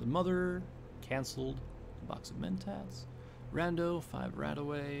 Bunny from another mother. Cancelled. A box of Mentats. Rando. 5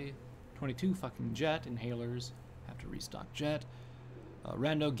 Rataway. 22 fucking jet inhalers. Have to restock jet.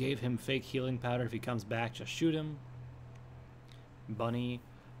 Rando gave him fake healing powder. If he comes back, just shoot him. Bunny.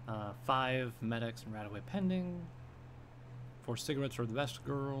 5 Med-X and Rataway pending. 4 cigarettes for the best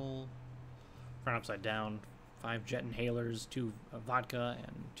girl. Frown Upside Down. 5 jet inhalers. 2 vodka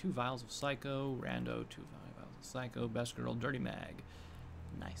and 2 vials of Psycho. Rando. 2 vials of Psycho. Best girl. Dirty Mag.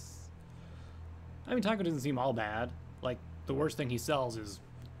 Nice. I mean, Taco doesn't seem all bad. Like, the worst thing he sells is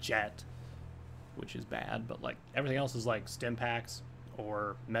jet, which is bad, but like everything else is like stim packs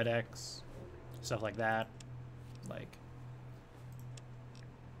or Med-X, stuff like that. Like,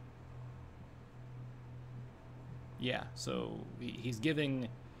 yeah, so he's giving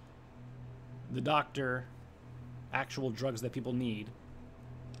the doctor actual drugs that people need.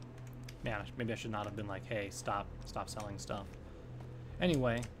 Man, maybe I should not have been like, hey, stop selling stuff.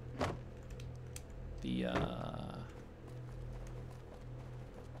 Anyway, the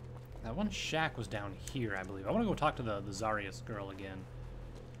that one shack was down here, I believe. I want to go talk to the Zarius girl again,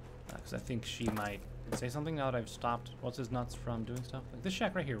 because I think she might say something now that I've stopped what's his nuts from doing stuff. Like this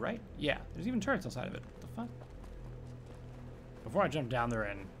shack right here, right? Yeah, there's even turrets outside of it. What the fuck? Before I jump down there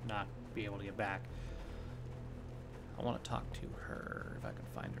and not be able to get back, I want to talk to her, if I can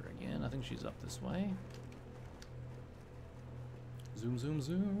find her again. I think she's up this way. Zoom, zoom,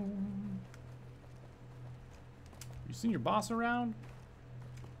 zoom. You seen your boss around?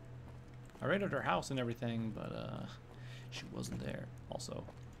 I raided her house and everything, but she wasn't there. Also,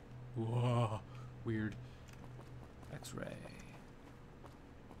 whoa, weird. X-ray.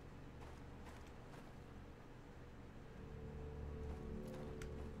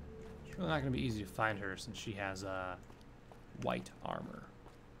 It's really not going to be easy to find her since she has white armor.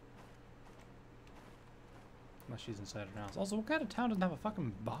 Unless she's inside her house. Also, what kind of town doesn't have a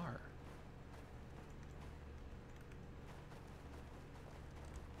fucking bar?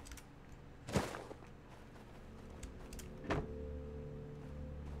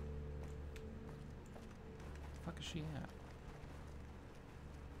 Is she at?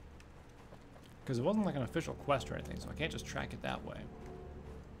 Because it wasn't like an official quest or anything, so I can't just track it that way.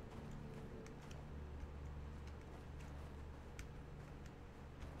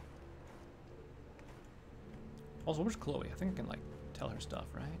 Also, where's Chloe? I think I can like tell her stuff,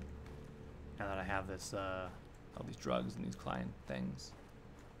 right? Now that I have this, all these drugs and these client things.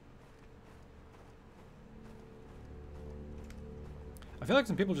 I feel like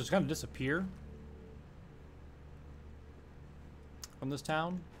some people just kind of disappear from this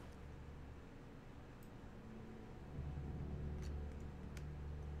town.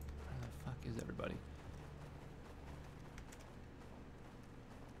 Where the fuck is everybody?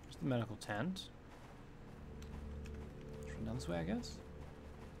 There's the medical tent. Let's run down this way, I guess.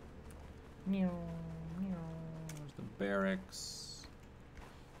 There's the barracks.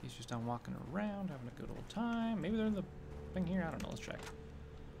 He's just down walking around, having a good old time. Maybe they're in the thing here. I don't know. Let's check.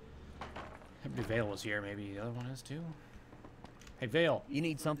 Everybody Vale was here. Maybe the other one is too. Hey, Vale. You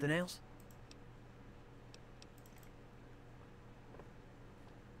need something else?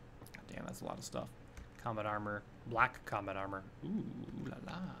 God damn, that's a lot of stuff. Combat armor. Black combat armor. Ooh la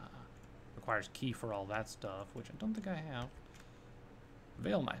la. Requires key for all that stuff, which I don't think I have.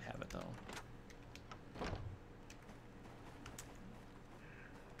 Vale might have it, though.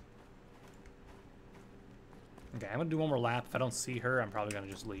 Okay, I'm gonna do one more lap. If I don't see her, I'm probably gonna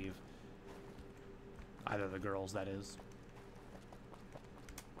just leave. Either of the girls, that is.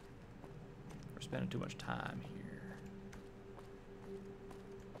 We're spending too much time here.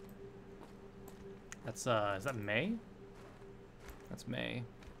 That's, is that May? That's May.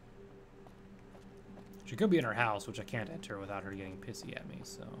 She could be in her house, which I can't enter without her getting pissy at me,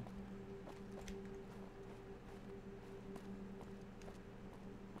 so.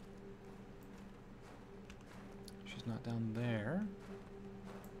 She's not down there.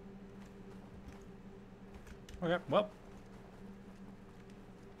 Okay, well.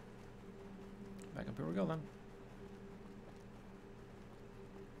 Back up here we go then.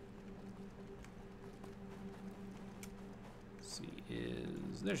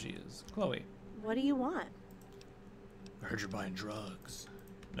 There she is. Chloe. What do you want? I heard you're buying drugs.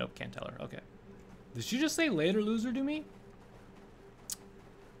 Nope, can't tell her. Okay. Did she just say later, loser, to me?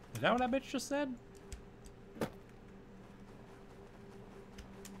 Is that what that bitch just said?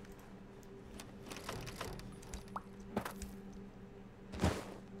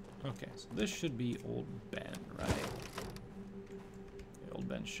 Okay, so this should be Old Ben, right? The Old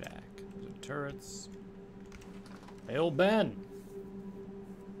Ben shack. Those are turrets. Hey, Old Ben!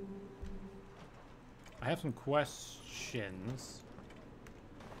 I have some questions.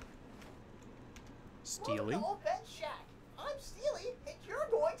 Steely? Welcome to Old Ben's shack. I'm Steely, and you're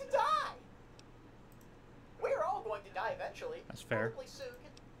going to die. We're all going to die eventually. That's fair. Probably soon.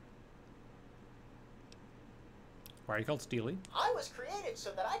 Why are you called Steely? I was created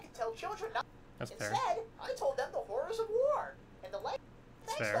so that I could tell children not. That's fair. Instead, I told them the horrors of war and the life.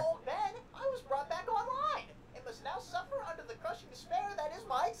 Thanks fair. to Old Ben, I was brought back online and must now suffer under the crushing despair that is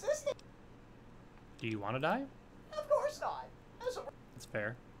my existence. Do you want to die? Of course not. That's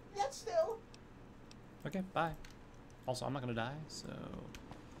fair. Yet still. Okay, bye. Also, I'm not gonna die, so.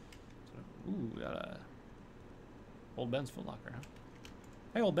 Ooh, got a Old Ben's Foot Locker, huh?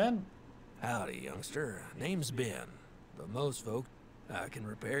 Hey, Old Ben. Howdy, youngster. Name's Ben, but most folk, I can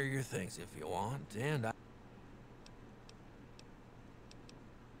repair your things if you want, and I.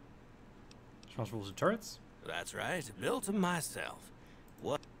 Responsible for turrets? That's right, built them myself.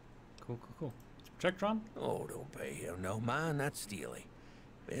 What? Cool, cool, cool. Projectron? Oh, don't pay him no mind. That's Steely.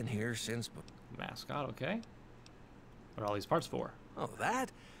 Been here since. Mascot, okay. What are all these parts for? Oh,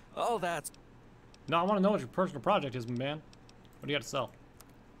 that? Oh, that's. No, I want to know what your personal project is, man. What do you got to sell?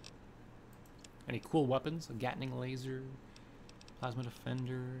 Any cool weapons? A Gatling laser, plasma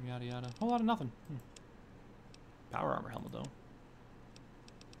defender, yada yada. A whole lot of nothing. Power armor helmet though.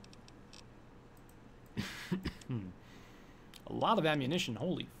 A lot of ammunition.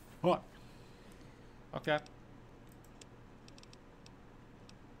 Holy fuck. Okay.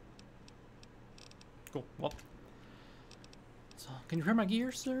 Cool. Well. So, can you repair my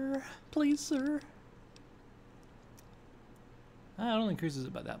gear, sir? Please, sir. It only increases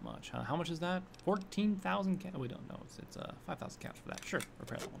it by that much. Huh? How much is that? 14,000 cash? We don't know. It's 5,000 cash for that. Sure,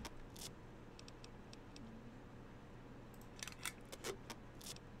 repair that one.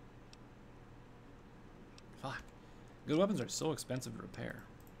 Fuck. Good weapons are so expensive to repair.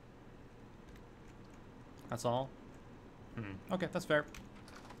 That's all? Okay, that's fair.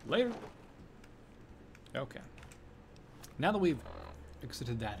 Later. Okay. Now that we've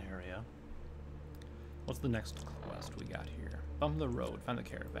exited that area, what's the next quest we got here? Bump the road, find the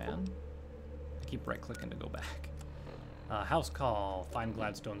caravan. I keep right-clicking to go back. House call, find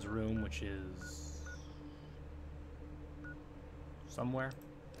Gladstone's room, which is somewhere.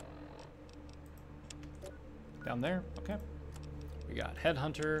 Down there? Okay. We got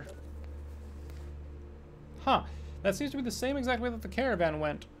Headhunter. Huh. That seems to be the same exact way that the caravan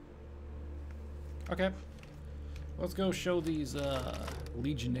went. Okay. Let's go show these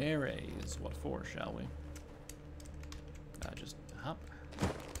legionaries what for, shall we? Just hop.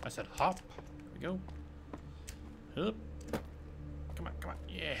 I said hop. There we go. Hup. Come on, come on.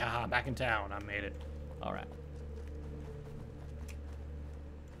 Yeah, back in town. I made it. All right.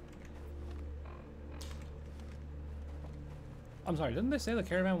 I'm sorry, didn't they say the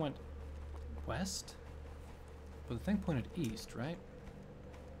caravan went west? But the thing pointed east, right?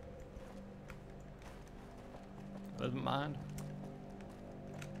 Losing my mind?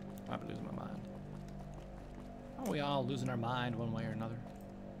 Might be losing my mind. Aren't we all losing our mind one way or another?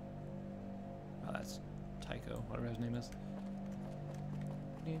 Oh, that's Tycho, whatever his name is.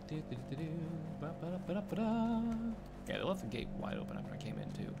 Yeah, they left the gate wide open after I came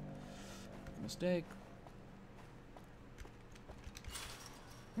in too. Mistake.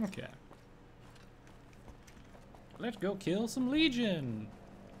 Okay. Let's go kill some Legion!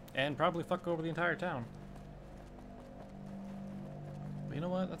 And probably fuck over the entire town. But you know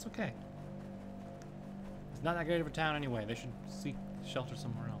what? That's okay. It's not that great of a town anyway. They should seek shelter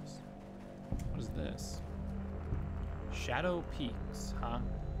somewhere else. What is this? Shadow Peaks, huh?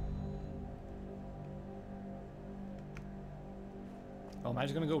 Oh, am I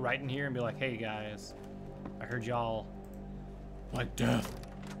just gonna go right in here and be like, hey guys, I heard y'all like death.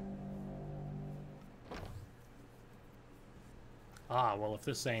 Ah, well, if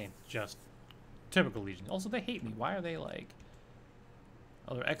this ain't just typical Legion. Also, they hate me. Why are they like...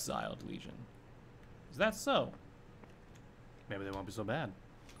 Oh, they're exiled Legion. Is that so? Maybe they won't be so bad.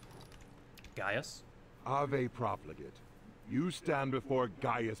 Gaius? Ave profligate. You stand before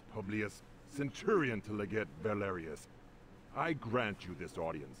Gaius Publius, Centurion to Legate Valerius. I grant you this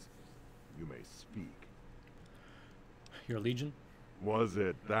audience. You may speak. You're a Legion? Was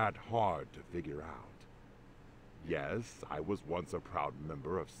it that hard to figure out? Yes, I was once a proud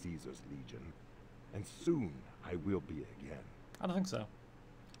member of Caesar's Legion, and soon I will be again. I don't think so.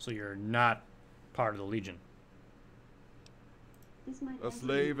 So you're not part of the Legion? A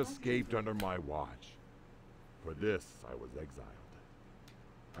slave escaped under my watch. For this, I was exiled.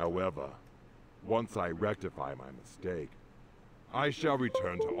 However, once I rectify my mistake, I shall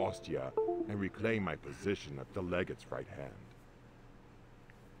return to Ostia and reclaim my position at the legate's right hand.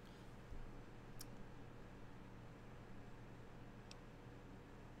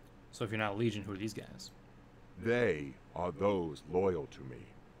 So if you're not a Legion, who are these guys? They are those loyal to me.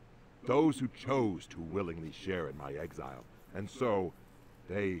 Those who chose to willingly share in my exile. And so,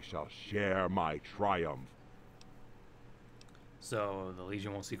 they shall share my triumph. So the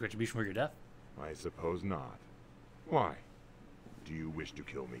Legion won't seek retribution for your death? I suppose not. Why? Do you wish to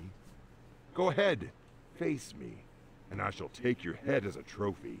kill me? Go ahead, face me, and I shall take your head as a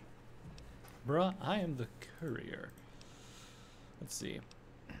trophy. Bruh, I am the courier. Let's see.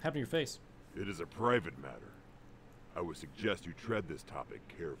 Happened to your face? It is a private matter. I would suggest you tread this topic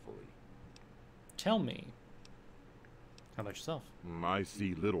carefully. Tell me. How about yourself? I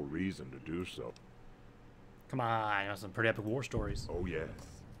see little reason to do so. Come on, you know some pretty epic war stories. Oh yes.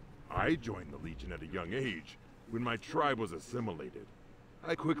 I joined the Legion at a young age, when my tribe was assimilated.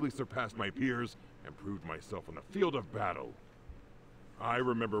 I quickly surpassed my peers and proved myself on the field of battle. I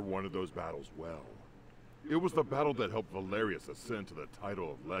remember one of those battles well. It was the battle that helped Valerius ascend to the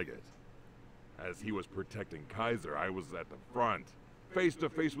title of legate. As he was protecting Kaiser, I was at the front, face to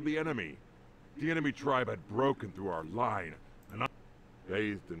face with the enemy. The enemy tribe had broken through our line, and I,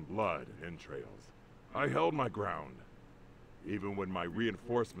 bathed in blood and entrails, I held my ground. Even when my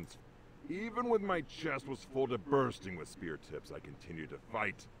reinforcements, even when my chest was full to bursting with spear tips, I continued to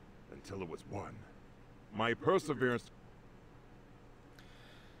fight until it was won. My perseverance...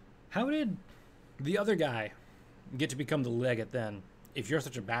 How did the other guy get to become the legate then? If you're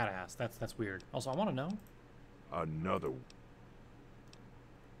such a badass, that's weird. Also, I want to know. Another...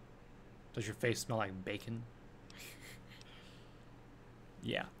 Does your face smell like bacon?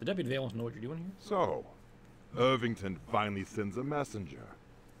 Yeah, the Deputy Vale wants to know what you're doing here. So, Irvington finally sends a messenger.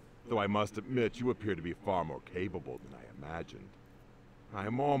 Though I must admit, you appear to be far more capable than I imagined. I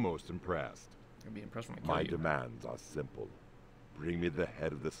am almost impressed. I'd be impressed when I kill My you. demands are simple. Bring me the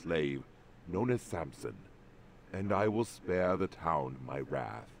head of the slave, known as Samson, and I will spare the town my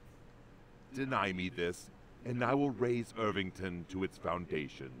wrath. Deny me this, and I will raise Irvington to its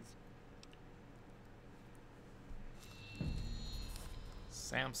foundations.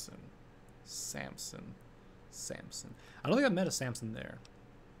 Samson. I don't think I've met a Samson there.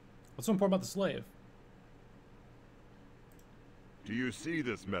 What's so important about the slave? Do you see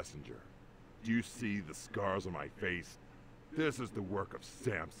this, messenger? Do you see the scars on my face? This is the work of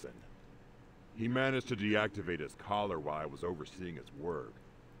Samson. He managed to deactivate his collar while I was overseeing his work.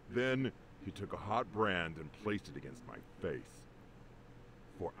 Then, he took a hot brand and placed it against my face.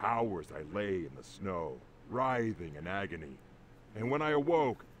 For hours I lay in the snow, writhing in agony. And when I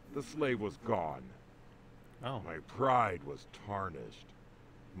awoke, the slave was gone. Oh. My pride was tarnished,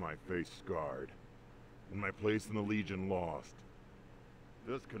 my face scarred, and my place in the Legion lost.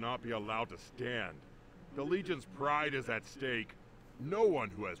 This cannot be allowed to stand. The Legion's pride is at stake. No one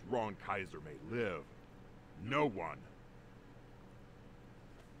who has wronged Kaiser may live. No one.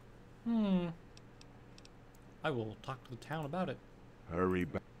 I will talk to the town about it. Hurry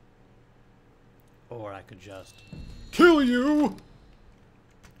back. Or I could just kill you!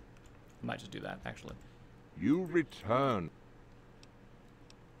 I might just do that, actually. You return.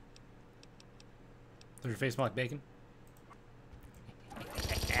 Does your face smell like bacon?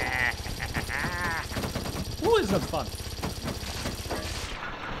 Ooh, this is fun.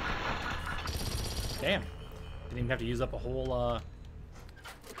 Damn. Didn't even have to use up a whole,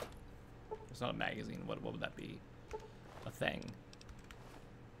 It's not a magazine. What would that be? A thing.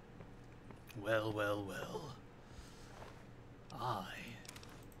 Well. I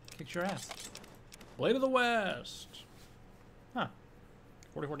kicked your ass. Blade of the West. Huh.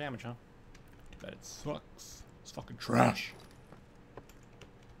 44 damage, huh? Too bad it sucks. It's fucking trash.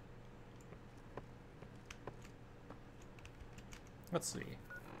 Let's see.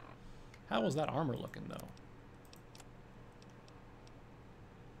 How was that armor looking, though?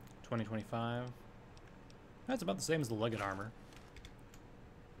 2025. That's about the same as the legged armor.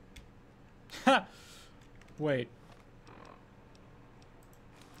 Ha! Wait.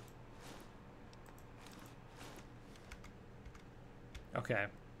 Okay.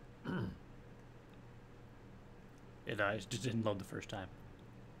 It just didn't load the first time.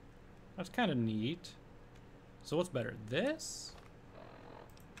 That's kind of neat. So what's better, this?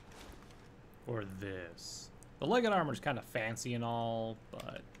 Or this? The legged armor is kind of fancy and all,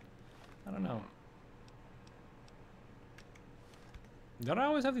 but I don't know. Did I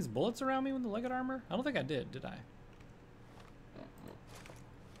always have these bullets around me with the legged armor? I don't think I did I?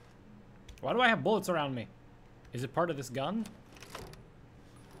 Why do I have bullets around me? Is it part of this gun?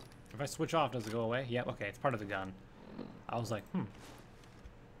 If I switch off, does it go away? Yep, okay, it's part of the gun. I was like,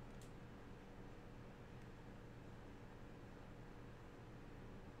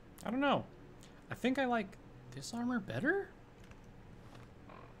 I don't know. I think I like this armor better?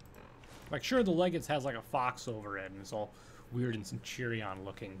 Like, sure, the leggings has like a fox over it, and it's all weird and Centurion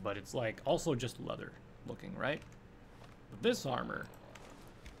looking, but it's like also just leather looking, right? But this armor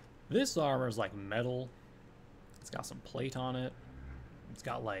is like metal. It's got some plate on it. It's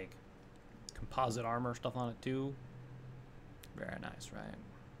got like composite armor stuff on it too. Very nice, right?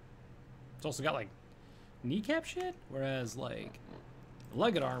 It's also got like kneecap shit, whereas like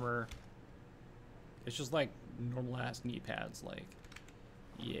legged armor, it's just like normal ass knee pads. Like,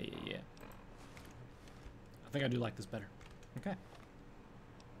 yeah. I think I do like this better. Okay.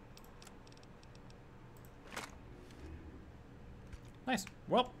 Nice.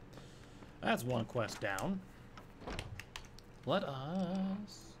 Well, that's one quest down. Let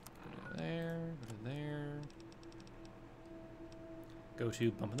us go to there, go to there. Go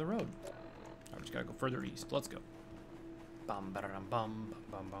to Bump in the Road. I just gotta go further east. Let's go. Bum bum bum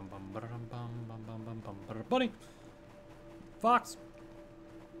bum bum bum bum bum bum bum bum. Bunny. Fox.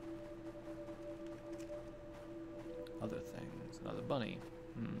 Other things. Another bunny.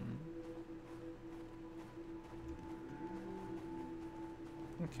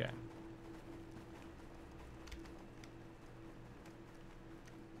 Okay.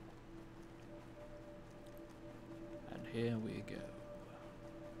 And here we go.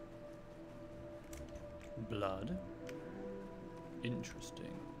 Blood.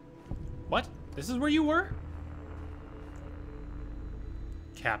 Interesting. What? This is where you were?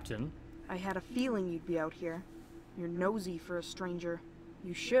 Captain. I had a feeling you'd be out here. You're nosy for a stranger.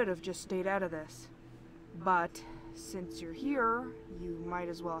 You should have just stayed out of this. But since you're here, you might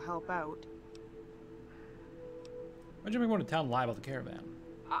as well help out. Why'd you make one to town lie about the caravan?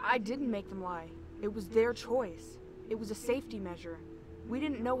 I didn't make them lie. It was their choice. It was a safety measure. We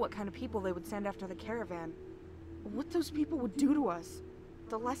didn't know what kind of people they would send after the caravan. What those people would do to us.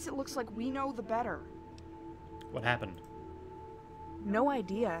 The less it looks like we know, the better. What happened? No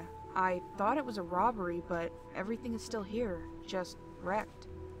idea. I thought it was a robbery, but everything is still here, just wrecked.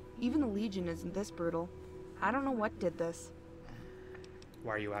 Even the Legion isn't this brutal. I don't know what did this.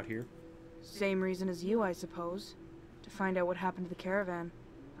 Why are you out here? Same reason as you, I suppose. To find out what happened to the caravan.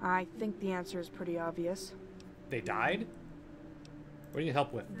 I think the answer is pretty obvious. They died? What do you need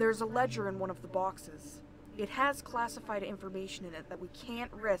help with? There's a ledger in one of the boxes. It has classified information in it that we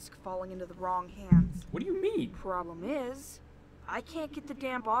can't risk falling into the wrong hands. What do you mean? Problem is, I can't get the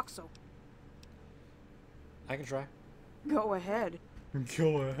damn box open. I can try. Go ahead.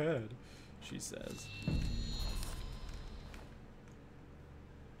 Go ahead, she says.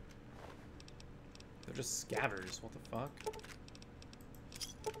 They're just scabbers. What the fuck?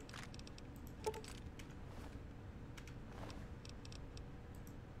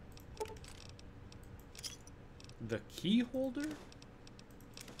 The key holder?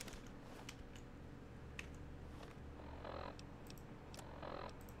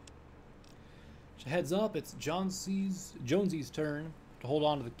 Heads up, it's Jonesy's turn to hold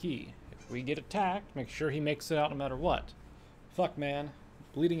on to the key. If we get attacked, make sure he makes it out no matter what. Fuck, man.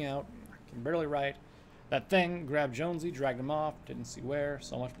 Bleeding out. Can barely write. That thing grabbed Jonesy, dragged him off, didn't see where,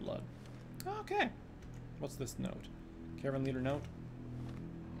 so much blood. Okay. What's this note? Caravan leader note?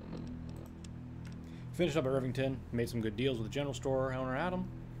 Finished up at Irvington, made some good deals with the general store owner Adam.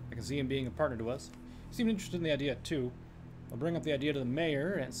 I can see him being a partner to us. He seemed interested in the idea too. I'll bring up the idea to the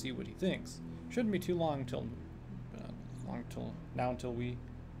mayor and see what he thinks. Shouldn't be too long till until we...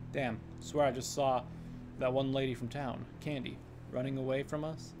 Damn, swear I just saw that one lady from town, Candy, running away from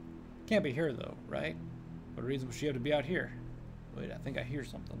us. Can't be her though, right? What reason would she have to be out here? Wait, I think I hear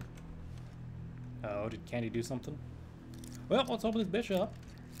something. Oh, did Candy do something? Well, let's open this bitch up.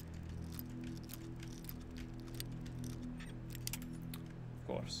 Of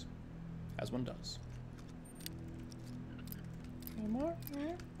course, as one does. Any more?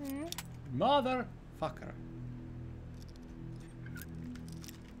 Motherfucker.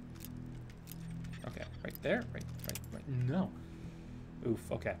 Okay, right there, right. No. Oof,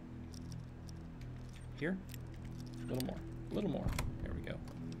 okay. Here? A little more. There we go.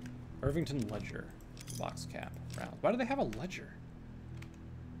 Irvington Ledger. Box cap. Round. Why do they have a ledger?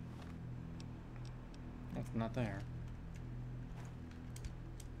 That's not there.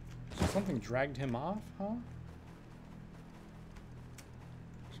 So something dragged him off, huh?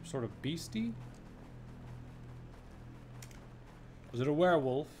 Some sort of beastie? Was it a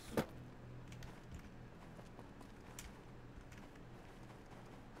werewolf?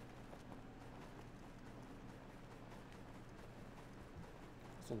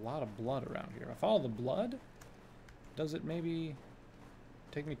 There's a lot of blood around here. If I follow the blood, does it maybe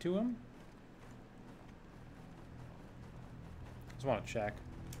take me to him? Just want to check.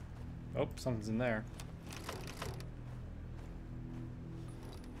 Oh, something's in there.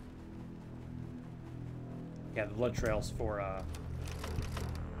 Yeah, the blood trails for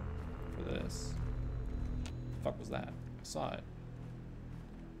this. The fuck was that? I saw it.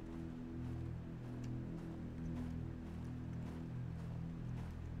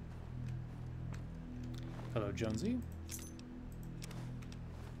 Hello, Jonesy.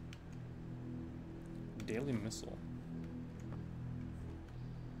 Daily Missile.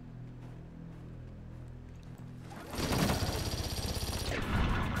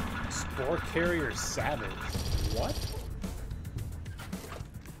 Spore Carrier Savage. What?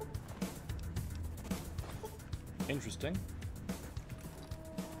 Interesting.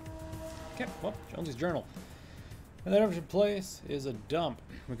 Okay, well, Jonesy's journal. And that every place is a dump.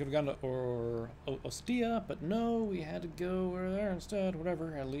 We could have gone to Ostia, but no, we had to go over there instead.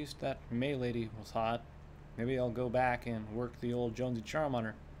 Whatever, at least that May lady was hot. Maybe I'll go back and work the old Jonesy charm on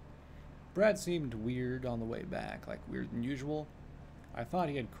her. Brad seemed weird on the way back, like weirder than usual. I thought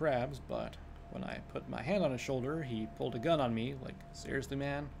he had crabs, but when I put my hand on his shoulder, he pulled a gun on me. Like, seriously,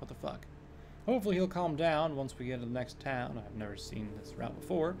 man? What the fuck? Hopefully he'll calm down once we get to the next town. I've never seen this route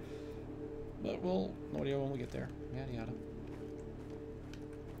before. But we'll know when we get there. Yada yada.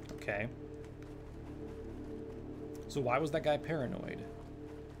 Okay. So why was that guy paranoid?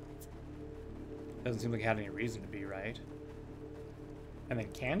 Doesn't seem like he had any reason to be, right? And then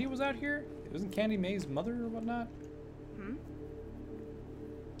Candy was out here? Wasn't Candy May's mother or whatnot? Hmm?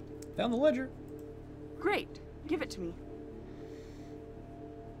 Found the ledger. Great. Give it to me.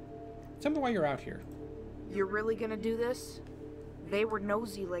 Tell me why you're out here. You're really gonna do this? They were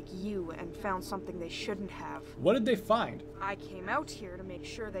nosy like you and found something they shouldn't have. What did they find? I came out here to make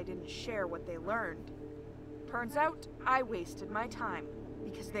sure they didn't share what they learned. Turns out, I wasted my time,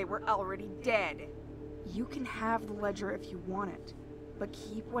 because they were already dead. You can have the ledger if you want it, but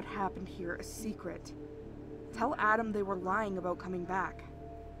keep what happened here a secret. Tell Adam they were lying about coming back.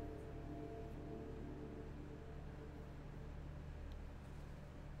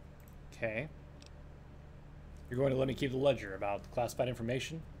 Okay. You're going to let me keep the ledger about classified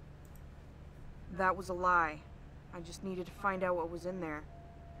information? That was a lie. I just needed to find out what was in there.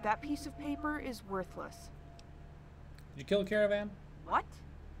 That piece of paper is worthless. Did you kill a caravan? What?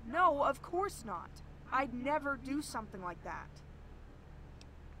 No, of course not. I'd never do something like that.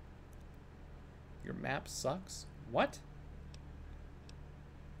 Your map sucks? What?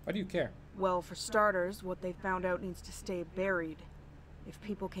 Why do you care? Well, for starters, what they found out needs to stay buried. If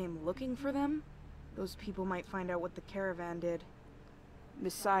people came looking for them, those people might find out what the caravan did.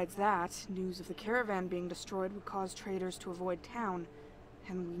 Besides that, news of the caravan being destroyed would cause traders to avoid town,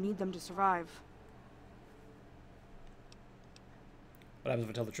 and we need them to survive. What happens if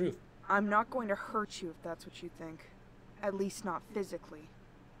I tell the truth? I'm not going to hurt you if that's what you think. At least not physically.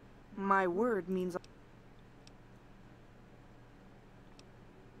 My word means...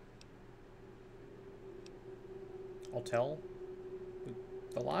 I'll tell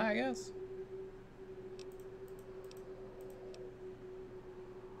the lie, I guess?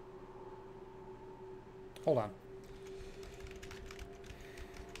 Hold on.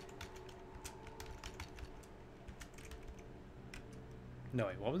 No,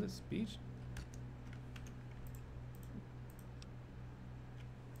 wait, what was it? Speech?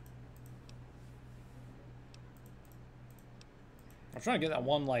 I'm trying to get that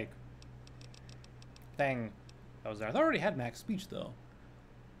one, like, thing that was there. I already had max speech, though.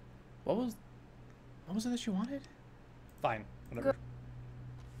 What was it that you wanted? Fine, whatever.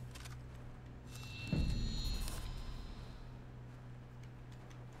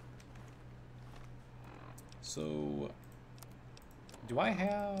 So, do I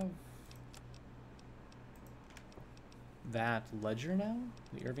have that ledger now?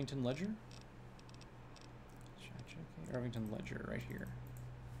 The Irvington ledger? Okay, Irvington ledger right here.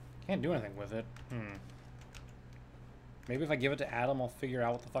 Can't do anything with it. Maybe if I give it to Adam, I'll figure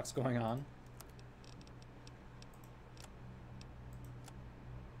out what the fuck's going on.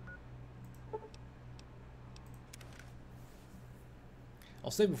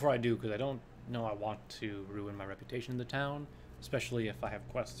 I'll save before I do, because I don't know I want to ruin my reputation in the town, especially if I have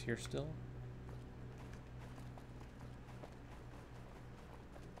quests here still.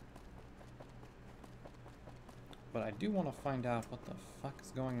 But I do want to find out what the fuck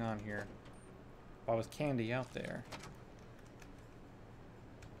is going on here. Why was Candy out there?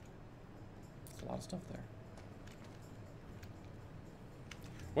 There's a lot of stuff there.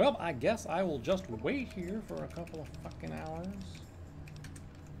 Well, I guess I will just wait here for a couple of fucking hours.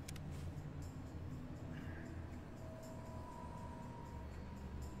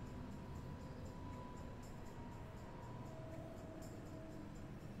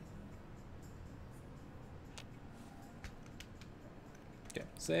 Okay,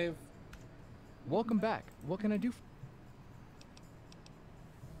 save. Welcome back. What can I do?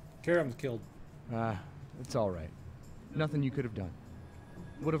 Karam's killed. It's all right. Nothing you could have done.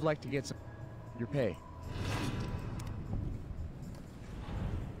 Would have liked to get some your pay.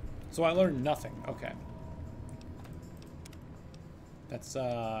 So I learned nothing. Okay. That's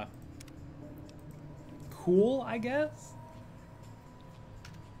cool, I guess.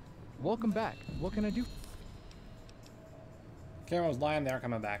 Welcome back. What can I do? Karen was lying there,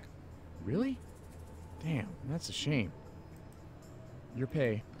 coming back. Really? Damn, that's a shame. Your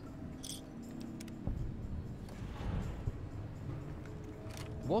pay.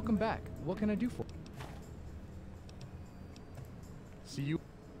 Welcome back. What can I do for? See you.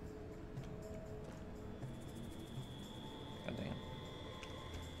 God damn.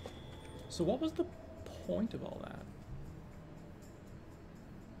 So what was the point of all that?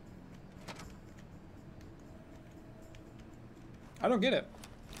 I don't get it.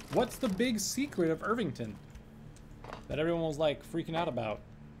 What's the big secret of Irvington that everyone was like freaking out about?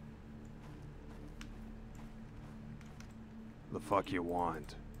 The fuck you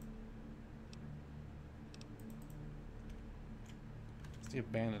want? It's the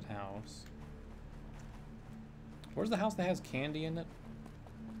abandoned house. Where's the house that has Candy in it?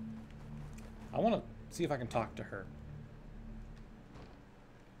 I want to see if I can talk to her.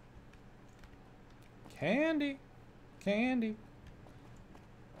 Candy! Candy!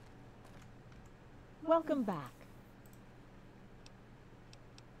 Welcome back.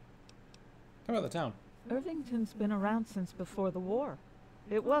 How about the town? Irvington's been around since before the war.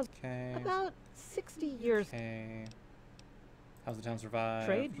 It was Okay. about 60 years. Okay. How's the town survive?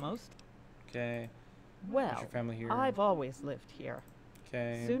 Trade most. Okay. Well, your family here? I've always lived here.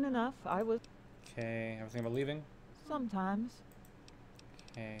 Okay. Soon enough, I was... Okay. Ever think about leaving? Sometimes.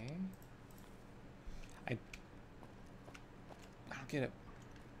 Okay. I don't get it.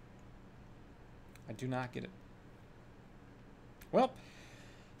 I do not get it. Well,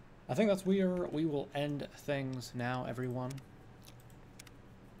 I think that's where we will end things now, everyone.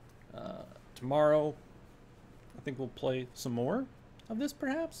 Tomorrow, I think we'll play some more of this,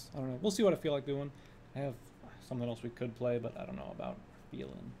 perhaps? I don't know. We'll see what I feel like doing. I have something else we could play, but I don't know about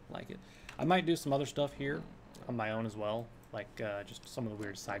feeling like it. I might do some other stuff here on my own as well, like just some of the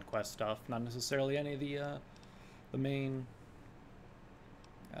weird side quest stuff, not necessarily any of the main.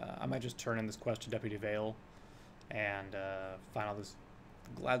 I might just turn in this quest to Deputy Vale and find out this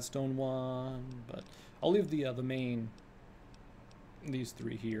Gladstone one, but I'll leave the main, these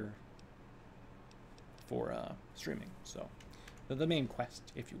three here for streaming, so the main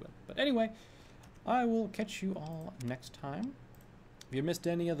quest, if you will. But anyway, I will catch you all next time. If you missed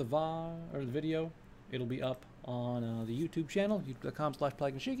any of the the video, it'll be up on the YouTube channel,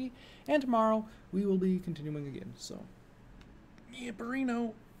 youtube.com/PlagenShiki, and tomorrow we will be continuing again. So, yeah,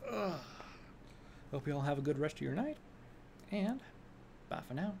 Burrino. Hope you all have a good rest of your night, and bye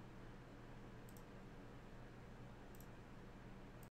for now.